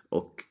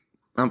 och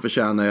han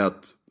förtjänar ju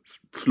att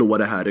slå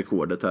det här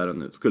rekordet här och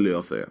nu, skulle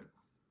jag säga.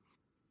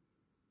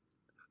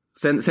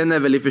 Sen är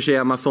väl i och för sig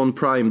Amazon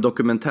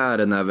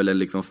Prime-dokumentären är väl en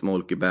liksom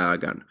smolk i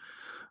bägaren,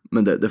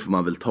 men det får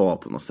man väl ta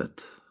på något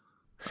sätt,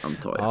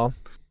 antar jag. Ja,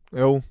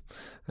 jo,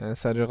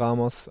 Sergio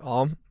Ramos,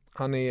 ja,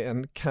 han är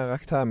en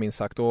karaktär minst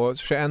sagt, och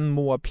 21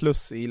 mål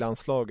plus i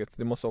landslaget,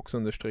 det måste också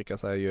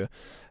understrykas, är ju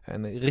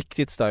en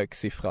riktigt stark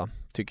siffra,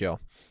 tycker jag.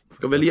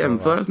 Ska väl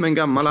jämföras med en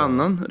gammal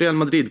annan Real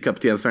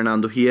Madrid-kapten,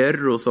 Fernando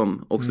Hierro,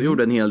 som också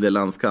gjorde en hel del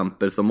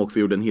landskamper, som också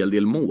gjorde en hel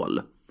del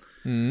mål.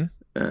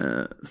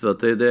 Så att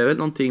det är väl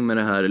någonting med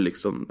det här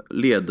liksom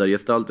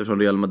ledargestalter från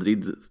Real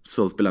Madrid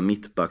som spelar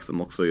mittback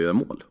som också gör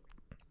mål.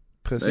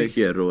 Precis. Det är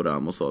Hierro och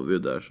Ramos har vi ju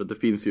där, så det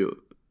finns ju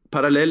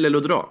paralleller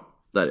att dra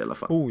där i alla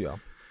fall. Oh ja.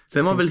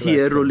 Sen var väl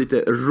Hierro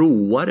lite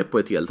råare på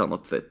ett helt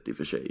annat sätt i och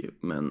för sig,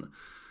 men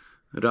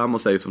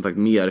Ramos är ju som sagt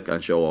mer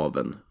kanske av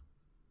en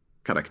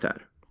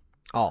karaktär.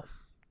 Ja,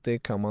 det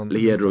kan man.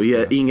 Hierro,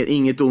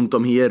 inget ont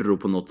om Hierro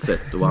på något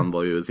sätt, och han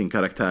var ju sin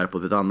karaktär på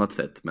ett annat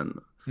sätt, men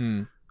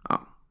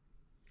ja.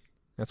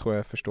 Jag tror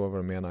jag förstår vad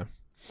du menar.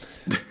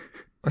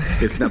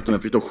 Det är knappt om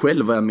jag förstår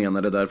själv vad jag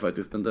menade där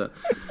faktiskt, men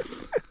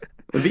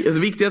det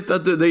viktigaste är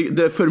att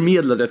det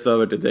förmedlades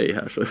över till dig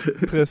här. Så.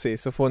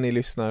 Precis, så får ni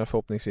lyssnare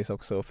förhoppningsvis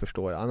också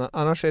förstå det.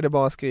 Annars är det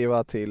bara att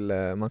skriva till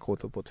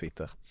Makoto på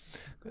Twitter.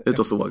 Ut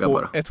och såga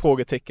bara. Ett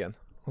frågetecken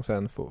och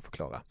sen få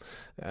förklara.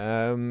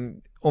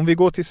 Om vi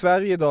går till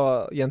Sverige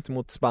då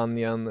gentemot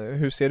Spanien,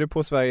 hur ser du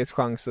på Sveriges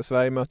chanser?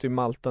 Sverige möter ju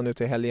Malta nu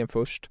till helgen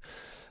först.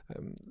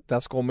 Där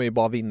ska man ju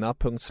bara vinna,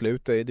 punkt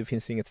slut. Det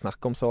finns inget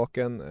snack om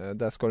saken.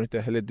 Där ska det inte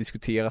heller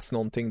diskuteras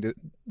någonting.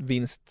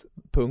 Vinst,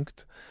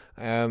 punkt.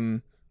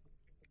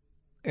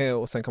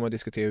 Och sen kan man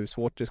diskutera hur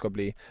svårt det ska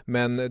bli.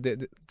 Men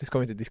det ska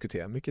vi inte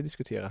diskutera. Mycket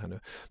diskutera här nu.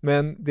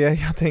 Men det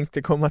jag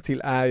tänkte komma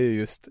till är ju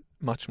just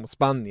match mot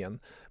Spanien.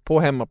 På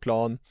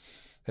hemmaplan.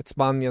 Ett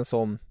Spanien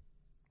som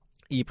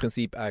i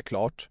princip är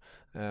klart.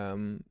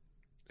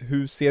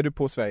 Hur ser du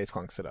på Sveriges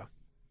chanser där?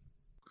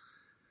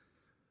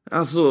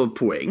 Alltså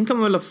poäng kan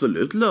man väl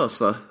absolut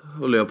lösa,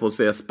 håller jag på att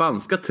säga.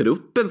 Spanska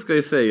truppen ska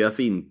ju sägas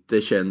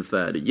inte känns så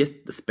här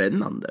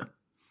jättespännande.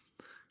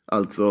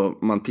 Alltså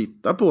man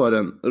tittar på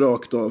den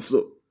rakt av så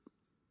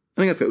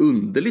är en ganska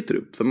underlig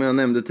trupp. Som jag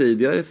nämnde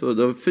tidigare så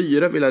du har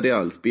 4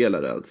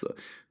 Villarreal-spelare alltså.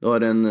 Du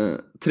har en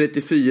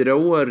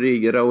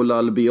 34-årig Raúl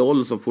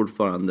Albiol som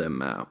fortfarande är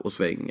med och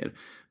svänger.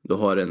 Du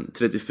har en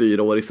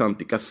 34-årig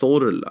Santi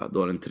Cazorla. Du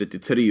har en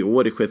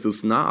 33-årig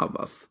Jesus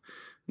Navas.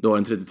 Du har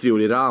en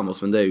 33-årig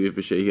Ramos, men det är ju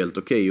för sig helt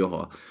okej att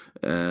ha.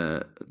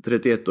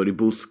 31-årig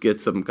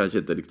Busquets som kanske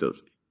inte riktigt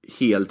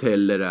helt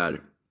heller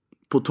är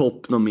på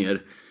topp någon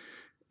mer.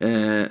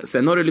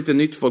 Sen har du lite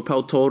nytt folk.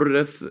 Pau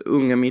Torres,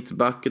 unga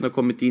mittbacken, har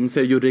kommit in.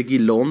 Sergio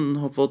Reguilón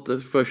har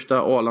fått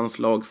första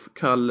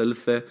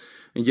A-landslagskallelse.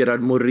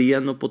 Gerard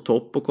Moreno på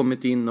topp har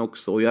kommit in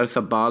också. Och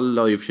Jarzabal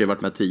har ju för sig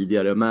varit med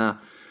tidigare med.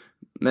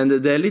 Men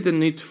det är lite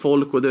nytt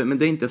folk, men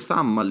det är inte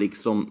samma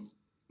liksom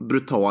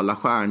brutala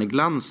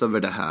stjärneglans över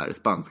det här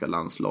spanska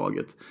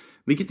landslaget.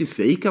 Vilket i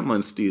sig kan vara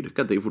en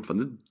styrka. Det är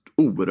fortfarande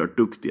oerhört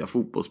duktiga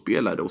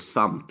fotbollsspelare, och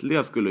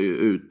samtliga skulle ju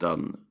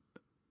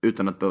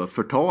utan att behöva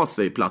förta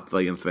sig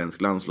platsa i en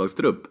svensk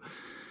landslagstrupp.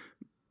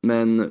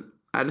 Men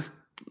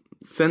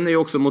sen är ju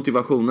också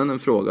motivationen en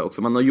fråga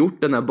också. Man har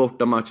gjort den här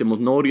bortamatchen mot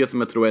Norge som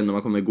jag tror ändå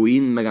man kommer gå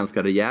in med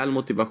ganska rejäl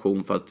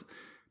motivation, för att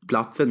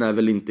platsen är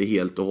väl inte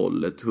helt och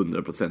hållet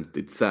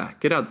 100%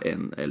 säkrad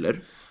än,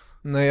 eller?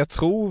 Nej, jag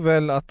tror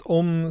väl att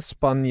om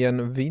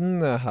Spanien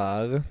vinner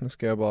här, nu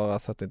ska jag bara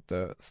så att det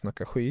inte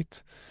snacka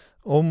skit.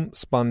 Om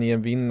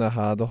Spanien vinner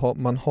här, då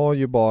man har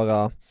ju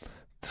bara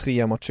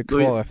 3 matcher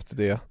kvar efter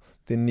det.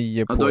 Det är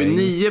 9 poäng. Då är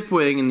 9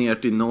 poäng ner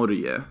till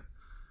Norge.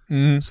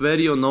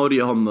 Sverige och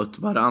Norge har mött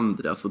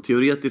varandra, så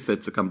teoretiskt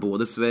sett så kan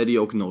både Sverige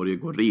och Norge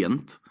gå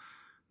rent.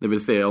 Det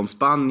vill säga om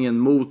Spanien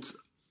mot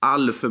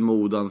all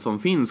förmodan som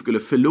finns skulle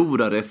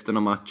förlora resten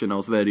av matcherna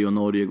och Sverige och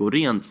Norge går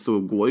rent, så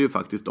går ju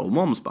faktiskt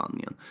om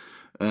Spanien.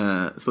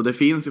 Så det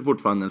finns ju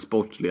fortfarande en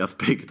sportslig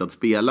aspekt att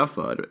spela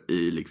för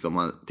i liksom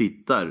man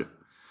tittar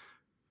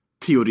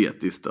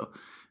teoretiskt då.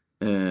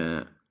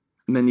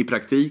 Men i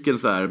praktiken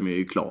så är de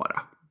ju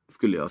klara,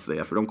 skulle jag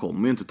säga, för de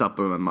kommer ju inte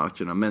tappa de här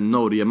matcherna. Men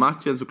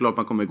Norge-matchen såklart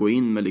man kommer gå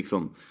in med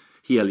liksom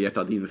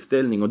helhjärtad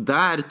inställning, och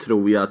där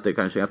tror jag att det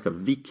kanske är ganska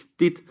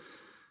viktigt.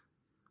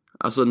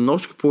 Alltså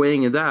norsk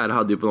poäng där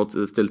hade ju på något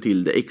sätt ställt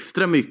till det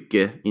extra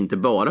mycket, inte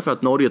bara för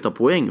att Norge tar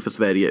poäng för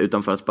Sverige,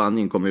 utan för att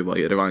Spanien kommer ju vara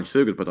i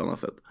revanschsuget på ett annat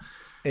sätt.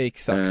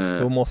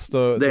 Exakt, då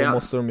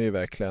måste de ju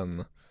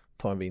verkligen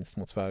ta en vinst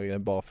mot Sverige,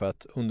 bara för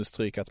att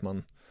understryka att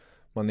man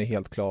är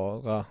helt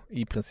klara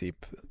i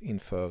princip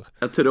inför.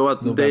 Jag tror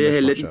att det är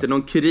heller inte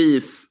någon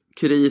kris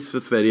för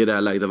Sverige i det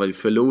här läget att faktiskt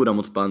förlora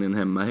mot Spanien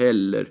hemma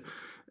heller.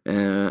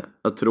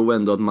 Jag tror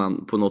ändå att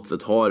man på något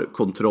sätt har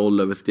kontroll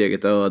över sitt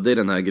eget öde i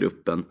den här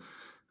gruppen.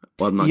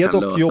 Och att man det är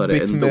kan dock lösa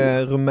jobbigt det ändå.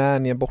 med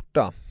Rumänien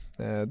borta.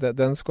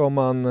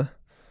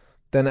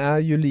 Den är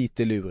ju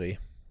lite lurig,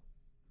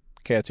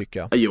 kan jag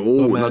tycka. Jo,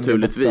 Rumänien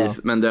naturligtvis.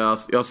 borta. Men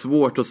jag har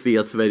svårt att se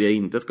att Sverige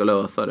inte ska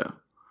lösa det.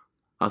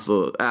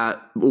 Alltså,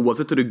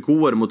 oavsett hur det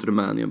går mot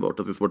Rumänien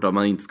borta, så är det svårt att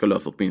man inte ska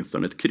lösa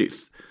åtminstone ett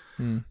kryss.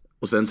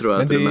 Och sen tror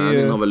jag att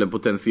Rumänien har väl en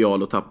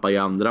potential att tappa i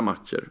andra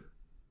matcher.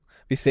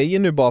 Vi säger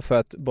nu bara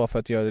för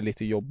att göra det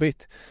lite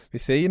jobbigt. Vi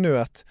säger nu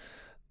att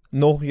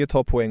Norge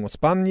tar poäng mot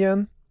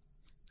Spanien,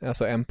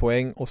 alltså 1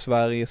 poäng, och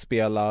Sverige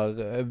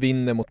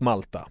vinner mot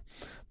Malta.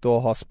 Då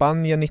har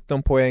Spanien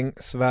 19 poäng,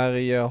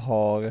 Sverige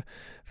har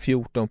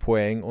 14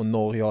 poäng och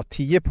Norge har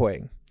 10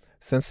 poäng.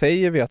 Sen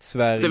säger vi att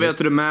Sverige... Det vet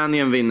att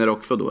Rumänien vinner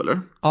också då,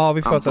 eller? Ja,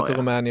 vi förutsätter att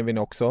Rumänien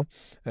vinner också.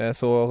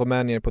 Så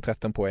Rumänien är på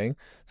 13 poäng.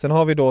 Sen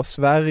har vi då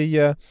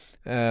Sverige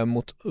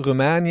mot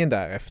Rumänien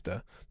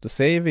därefter. Då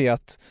säger vi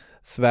att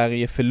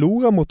Sverige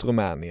förlorar mot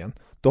Rumänien.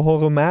 Då har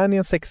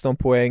Rumänien 16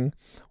 poäng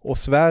och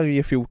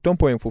Sverige 14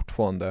 poäng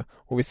fortfarande.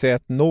 Och vi säger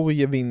att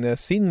Norge vinner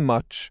sin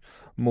match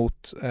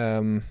mot...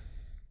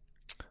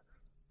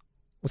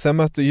 och sen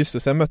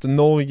möter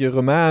Norge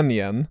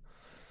Rumänien.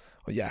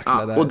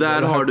 Och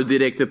där har du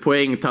direkt ett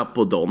poängtapp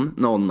på dem,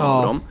 någon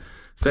av dem.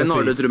 Sen precis.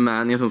 Har du ett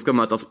Rumänien som ska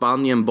möta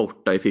Spanien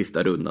borta i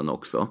sista rundan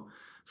också.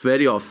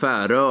 Sverige har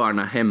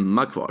Färöarna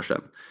hemma kvar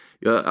sen.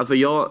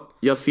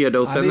 Jag ser det,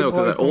 och sen är det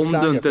också där,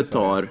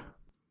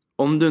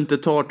 om du inte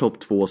tar topp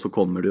 2 så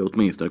kommer du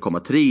åtminstone komma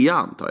 3,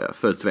 antar jag,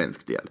 för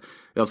svensk del.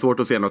 Jag har svårt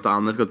att se något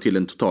annat ska till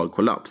en total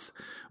kollaps.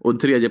 Och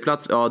tredje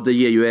plats, det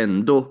ger ju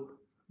ändå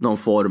någon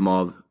form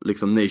av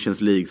liksom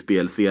Nations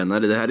League-spel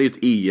senare. Det här är ju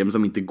ett EM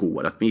som inte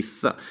går att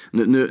missa.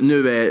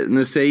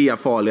 Nu säger jag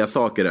farliga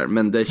saker där,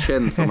 men det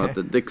känns som att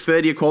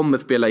Sverige kommer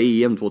spela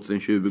EM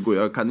 2020 och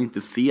jag kan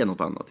inte se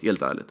något annat,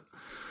 helt ärligt.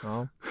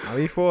 Ja,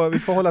 vi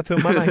får hålla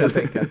tummarna helt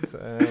enkelt.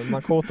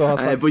 Makoto har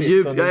sagt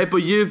jag är på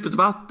djupt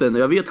vatten.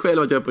 Jag vet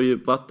själv att jag är på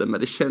djupt vatten, men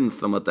det känns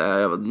som att det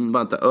är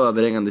bara inte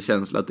överhängande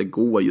känsla att det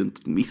går ju inte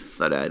att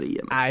missa det här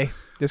EM. Nej,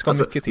 det ska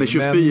mycket till. Med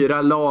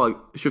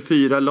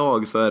 24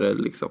 lag så är det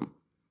liksom.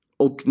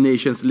 Och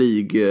Nations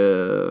League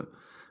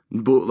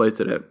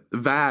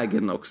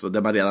vägen också,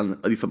 där man redan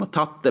liksom har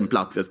tagit en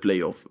plats i ett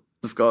playoff.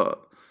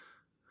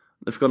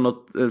 Det ska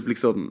något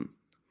liksom,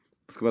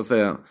 ska man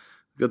säga,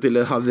 ska till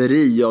ett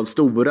haveri av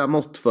stora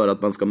mått för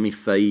att man ska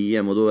missa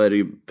EM, och då är det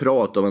ju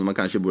prat om att man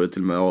kanske borde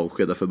till och med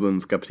avskeda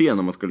förbundskapten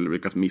om man skulle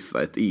lyckas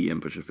missa ett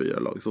EM på 24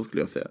 lag, så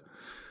skulle jag säga.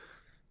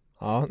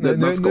 Ja, nu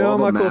har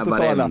man kort och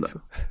talat.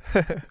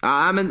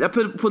 Ja, men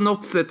på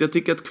något sätt, jag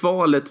tycker att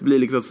kvalet blir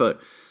liksom så här,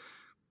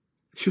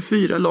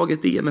 24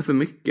 laget EM är för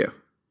mycket.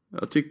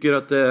 Jag tycker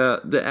att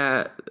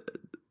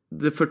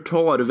det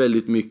förtar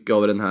väldigt mycket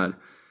av den här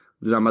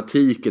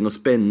dramatiken och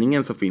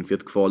spänningen som finns i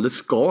ett kval. Det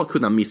ska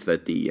kunna missa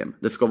ett EM.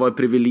 Det ska vara ett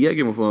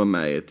privilegium att få vara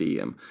med i ett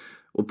EM.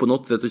 Och på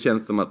något sätt så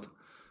känns det som att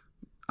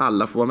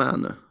alla får vara med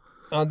nu.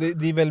 Ja,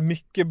 det är väl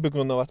mycket på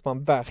grund av att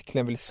man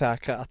verkligen vill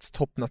säkra att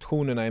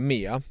toppnationerna är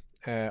med.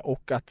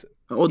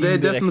 Och det är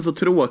det som är så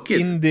tråkigt.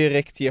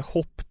 Indirekt ge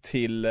hopp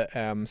till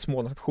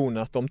små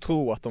nationer att de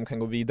tror att de kan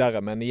gå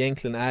vidare, men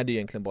egentligen är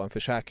det bara en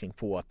försäkring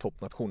på att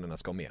toppnationerna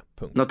ska med.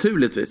 Punkt.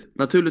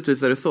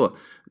 Naturligtvis är det så.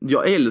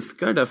 Jag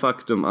älskar det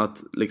faktum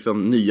att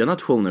liksom nya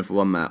nationer får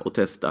vara med och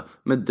testa,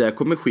 men det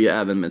kommer ske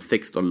även med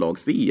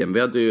 16-lags EM. Vi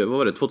hade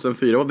ju,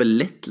 2004 var väl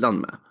Lettland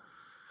med.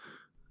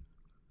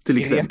 Till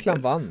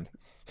exempel.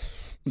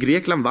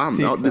 Grekland vann,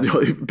 ja,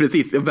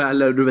 precis,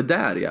 väl är du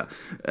där, ja.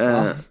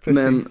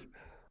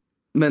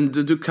 Men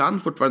du kan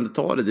fortfarande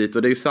ta det dit,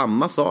 och det är ju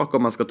samma sak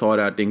om man ska ta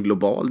det här till en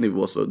global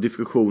nivå. Så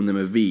diskussioner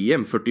med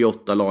VM,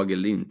 48 lag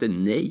eller inte,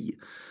 nej.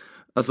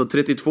 Alltså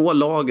 32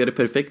 lag är det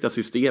perfekta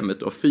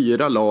systemet, och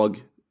 4 lag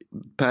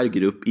per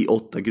grupp i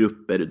 8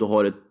 grupper. Du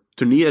har ett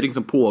turnering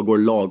som pågår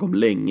lagom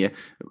länge.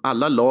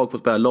 Alla lag får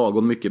spela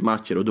lagom mycket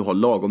matcher, och du har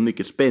lagom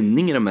mycket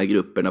spänning i de här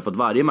grupperna, för att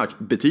varje match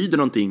betyder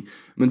någonting,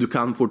 men du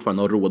kan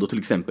fortfarande ha råd att till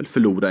exempel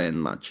förlora en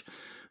match.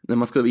 När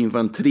man ska införa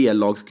en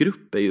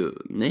 3-lagsgrupp är ju,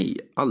 nej,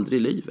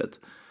 aldrig i livet.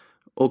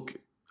 Och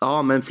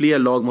ja, men fler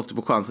lag måste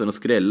få chansen att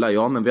skrälla.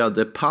 Ja, men vi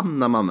hade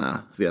Panama med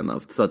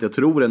senast, så att jag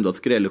tror ändå att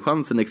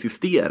skrällchansen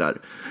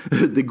existerar.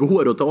 Det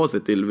går att ta sig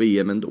till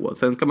VM ändå.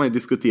 Sen kan man ju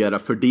diskutera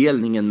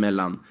fördelningen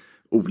mellan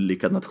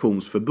olika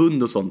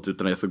nationsförbund och sånt,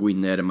 utan att jag ska gå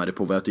in närmare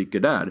på vad jag tycker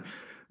där.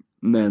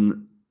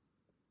 Men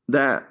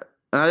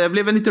Jag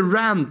blev en liten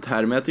rant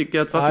här, men jag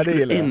tycker att varför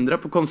skulle ändra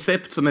på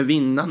koncept som är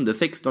vinnande?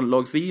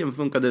 16-lags-EM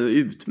funkade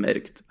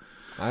utmärkt.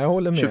 Ja, jag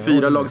håller med.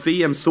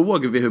 24-lags-EM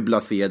såg vi hur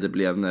blasé det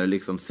blev när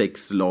liksom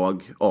 6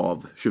 lag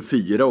av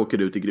 24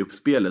 åker ut i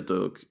gruppspelet,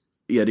 och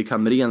Erik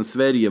Hamrén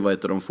Sverige var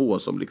ett av de få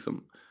som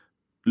liksom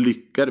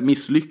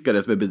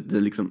misslyckades med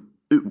den liksom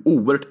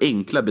oerhört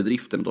enkla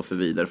bedriften och så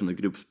vidare från ett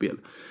gruppspel.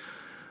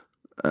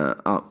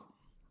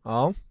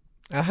 Ja,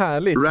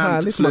 härligt. Rant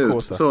härligt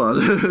Makosa.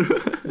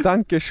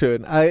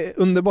 Dankeschön.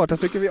 Underbart. Jag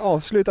tycker vi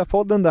avslutar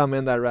podden där med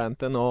den där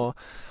ranten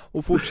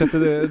och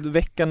fortsätter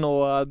veckan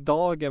och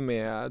dagen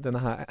med den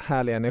här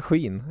härliga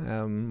energin,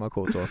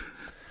 Makoto.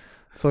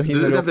 Så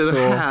hinner du också...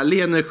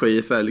 härlig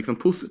energi, så här, liksom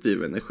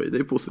positiv energi. Det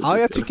är positivt. Ja,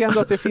 jag tycker ändå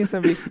att det finns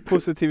en viss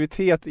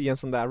positivitet i en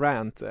sån där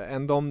rant,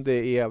 ändå om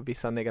det är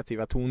vissa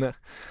negativa toner.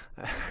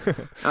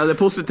 Ja, det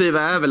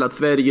positiva är väl att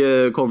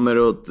Sverige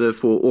kommer att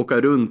få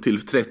åka runt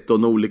till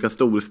 13 olika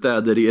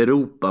storstäder i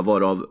Europa,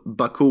 varav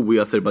Baku i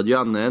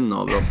Azerbaijan är en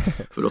av dem,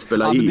 för att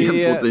spela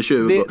EM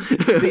 2020.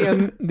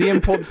 Det är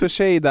en podd för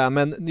sig där,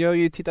 men jag har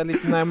ju tittat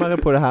lite närmare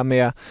på det här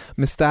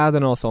med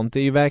städerna och sånt. Det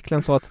är ju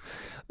verkligen så att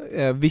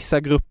vissa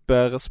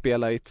grupper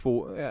spelar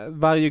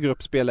varje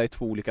grupp spelar i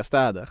 2 olika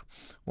städer.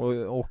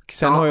 Och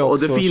sen har jag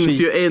också... Och det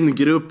finns ju en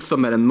grupp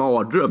som är en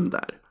mardröm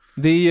där.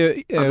 Det är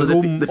ju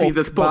Rom det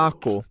finns och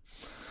Baku.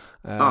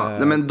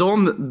 Nej, men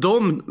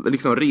de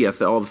liksom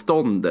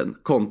reseavstånden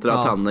kontra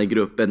att hamna i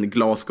gruppen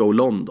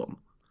Glasgow-London.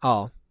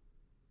 Ja,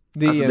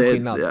 det är en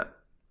skillnad.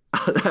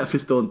 Jag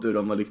förstår inte hur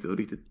de har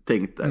riktigt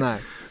tänkt där.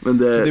 Nej. Men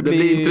det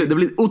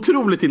blir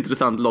otroligt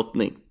intressant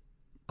lottning.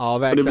 Ja,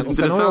 verkligen. Och det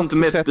blir intressant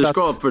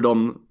mästerskap för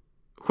de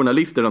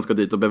journalister som ska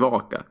dit och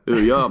bevaka.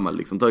 Hur gör man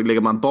liksom?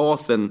 Lägger man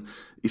basen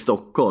i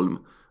Stockholm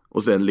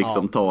och sen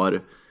liksom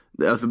tar...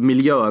 Alltså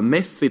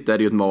miljömässigt är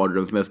det ju ett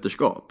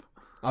mardrömsmästerskap.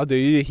 Ja, det är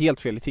ju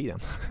helt fel i tiden.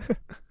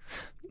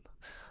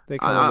 Det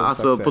kan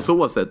alltså på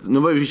så sätt. Nu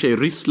var ju för sig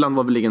Ryssland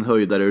var väl ingen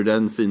höjdare ur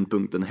den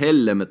synpunkten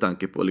heller, med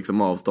tanke på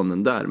liksom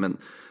avstånden där. Men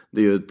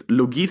det är ju ett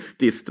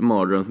logistiskt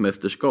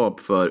mardrömsmästerskap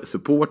för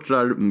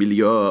supportrar,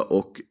 miljö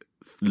och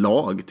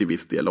lag till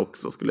viss del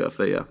också, skulle jag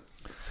säga.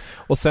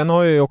 Och sen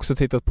har jag ju också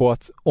tittat på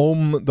att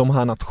om de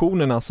här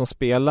nationerna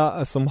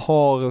som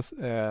har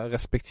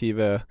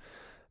respektive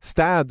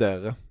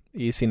städer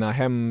i sina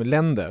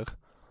hemländer,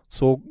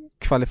 så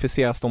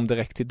kvalificeras de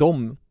direkt till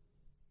de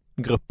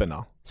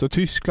grupperna. Så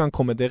Tyskland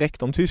kommer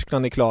direkt, om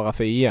Tyskland är klara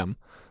för EM.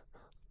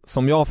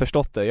 Som jag har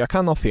förstått det, jag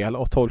kan ha fel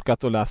och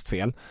tolkat och läst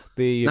fel.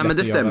 Det är ju lätt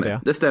att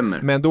göra det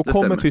stämmer. Men då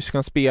kommer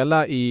Tyskland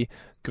spela i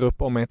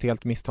grupp, om jag inte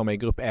helt misstar mig,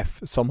 grupp F,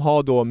 som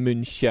har då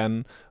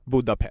München,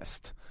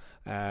 Budapest.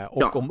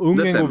 Och om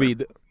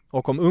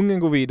Ungern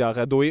går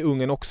vidare, då är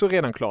Ungern också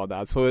redan klar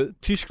där. Så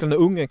Tyskland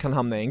och Ungern kan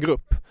hamna i en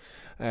grupp.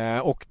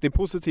 Och det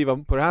positiva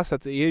på det här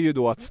sättet är ju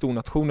då att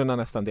stornationerna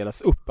nästan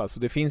delas upp. Alltså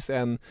det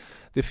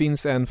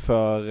finns en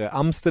för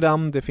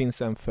Amsterdam, det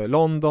finns en för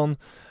London,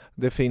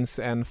 det finns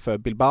en för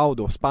Bilbao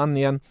då,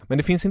 Spanien, men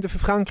det finns inte för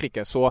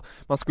Frankrike. Så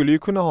man skulle ju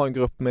kunna ha en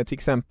grupp med till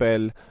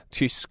exempel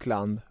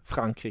Tyskland,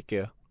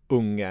 Frankrike,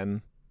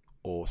 Ungern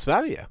och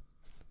Sverige.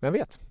 Vem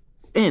vet?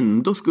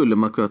 Ändå skulle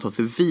man kunna ta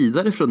sig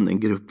vidare från den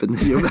gruppen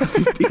i det här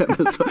systemet.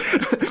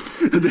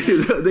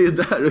 Det är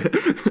där.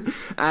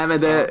 Nej,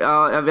 men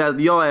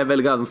jag är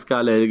väl ganska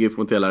allergisk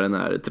mot hela den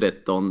här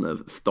 13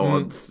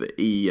 stads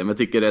EM. Jag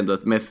tycker ändå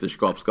att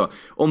mästerskap ska,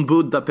 om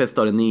Budapest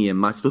har en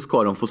EM-match, då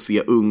ska de få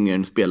se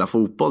Ungern spela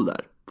fotboll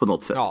där på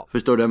något sätt. Ja,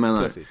 förstår du vad jag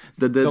menar?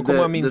 De kommer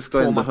ha minst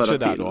 2 matcher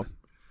där då.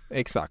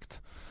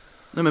 Exakt.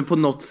 Nej, men på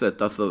något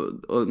sätt alltså,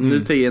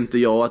 nu säger inte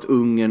jag att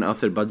Ungern,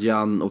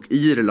 Azerbaijan och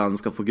Irland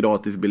ska få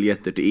gratis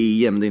biljetter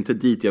till EM. Det är inte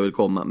dit jag vill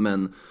komma,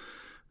 men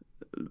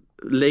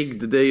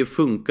det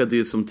funkade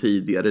ju som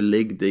tidigare.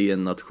 Lägg det i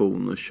en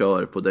nation och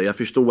kör på det. Jag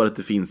förstår att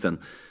det finns en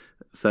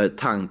så här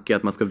tanke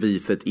att man ska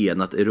visa ett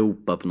enat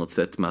Europa på något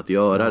sätt med att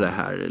göra det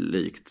här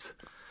likt.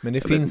 Men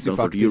det finns ju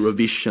faktiskt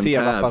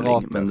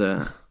Eurovision-tävling, men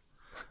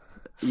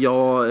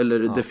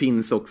det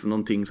finns också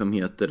någonting som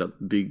heter att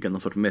bygga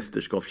någon sorts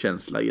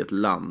mästerskapskänsla i ett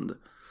land.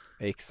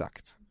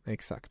 Exakt.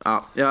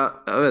 Ja,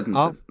 jag vet inte.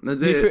 Ja,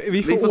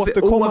 vi får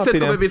återkomma till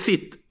det.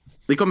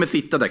 Vi kommer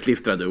sitta där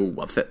klistrade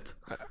oavsett.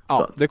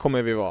 Ja, det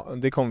kommer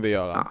vi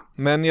göra. Ja.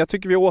 Men jag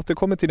tycker vi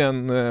återkommer till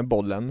den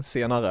bollen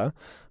senare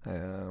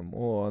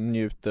och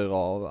njuter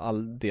av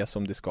all det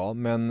som det ska.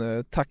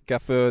 Men tacka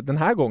för den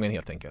här gången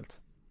helt enkelt.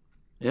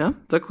 Ja,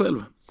 tack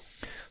själv.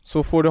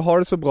 Så får du ha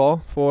det så bra.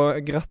 Får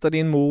gratta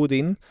din mor och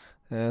din.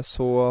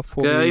 Så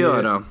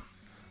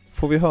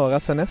får vi höra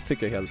sen näst,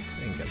 tycker jag, helt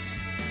enkelt.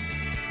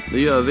 Det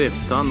gör vi.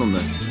 Ta hand om det.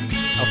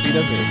 Auf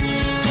Wiedersehen.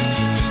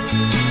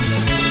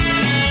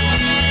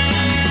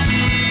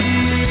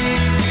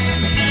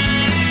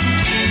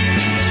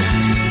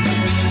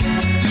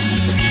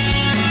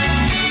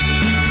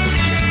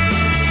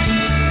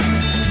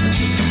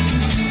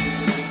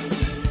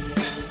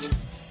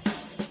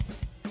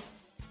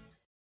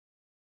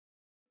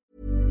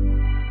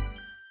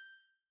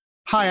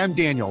 Hi, I'm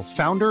Daniel,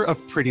 founder of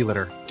Pretty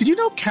Litter. Did you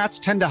know cats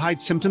tend to hide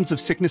symptoms of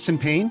sickness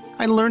and pain?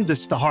 I learned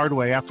this the hard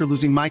way after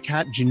losing my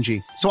cat,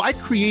 Gingy. So I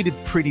created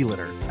Pretty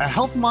Litter, a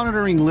health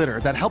monitoring litter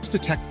that helps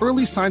detect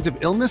early signs of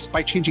illness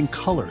by changing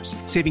colors,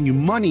 saving you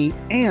money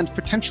and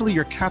potentially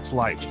your cat's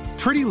life.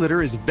 Pretty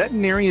Litter is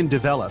veterinarian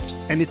developed,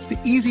 and it's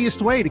the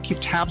easiest way to keep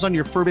tabs on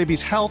your fur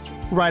baby's health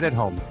right at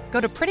home.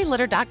 Go to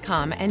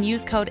prettylitter.com and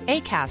use code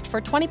ACAST for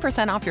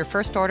 20% off your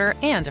first order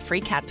and a free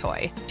cat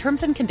toy.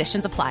 Terms and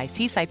conditions apply.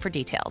 See site for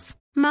details.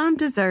 Mom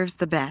deserves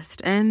the best,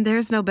 and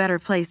there's no better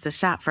place to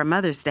shop for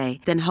Mother's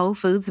Day than Whole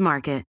Foods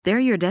Market.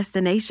 They're your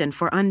destination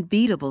for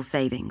unbeatable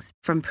savings,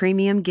 from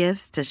premium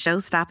gifts to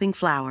show-stopping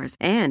flowers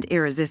and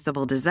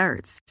irresistible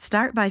desserts.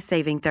 Start by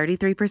saving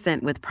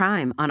 33% with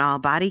Prime on all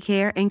body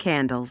care and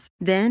candles.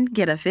 Then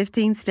get a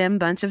 15-stem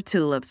bunch of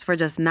tulips for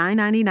just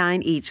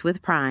 $9.99 each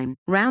with Prime.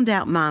 Round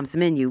out Mom's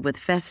menu with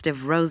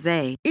festive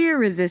rosé,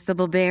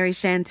 irresistible berry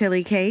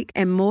chantilly cake,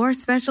 and more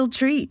special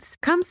treats.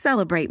 Come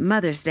celebrate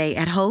Mother's Day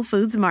at Whole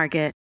Foods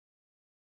Market.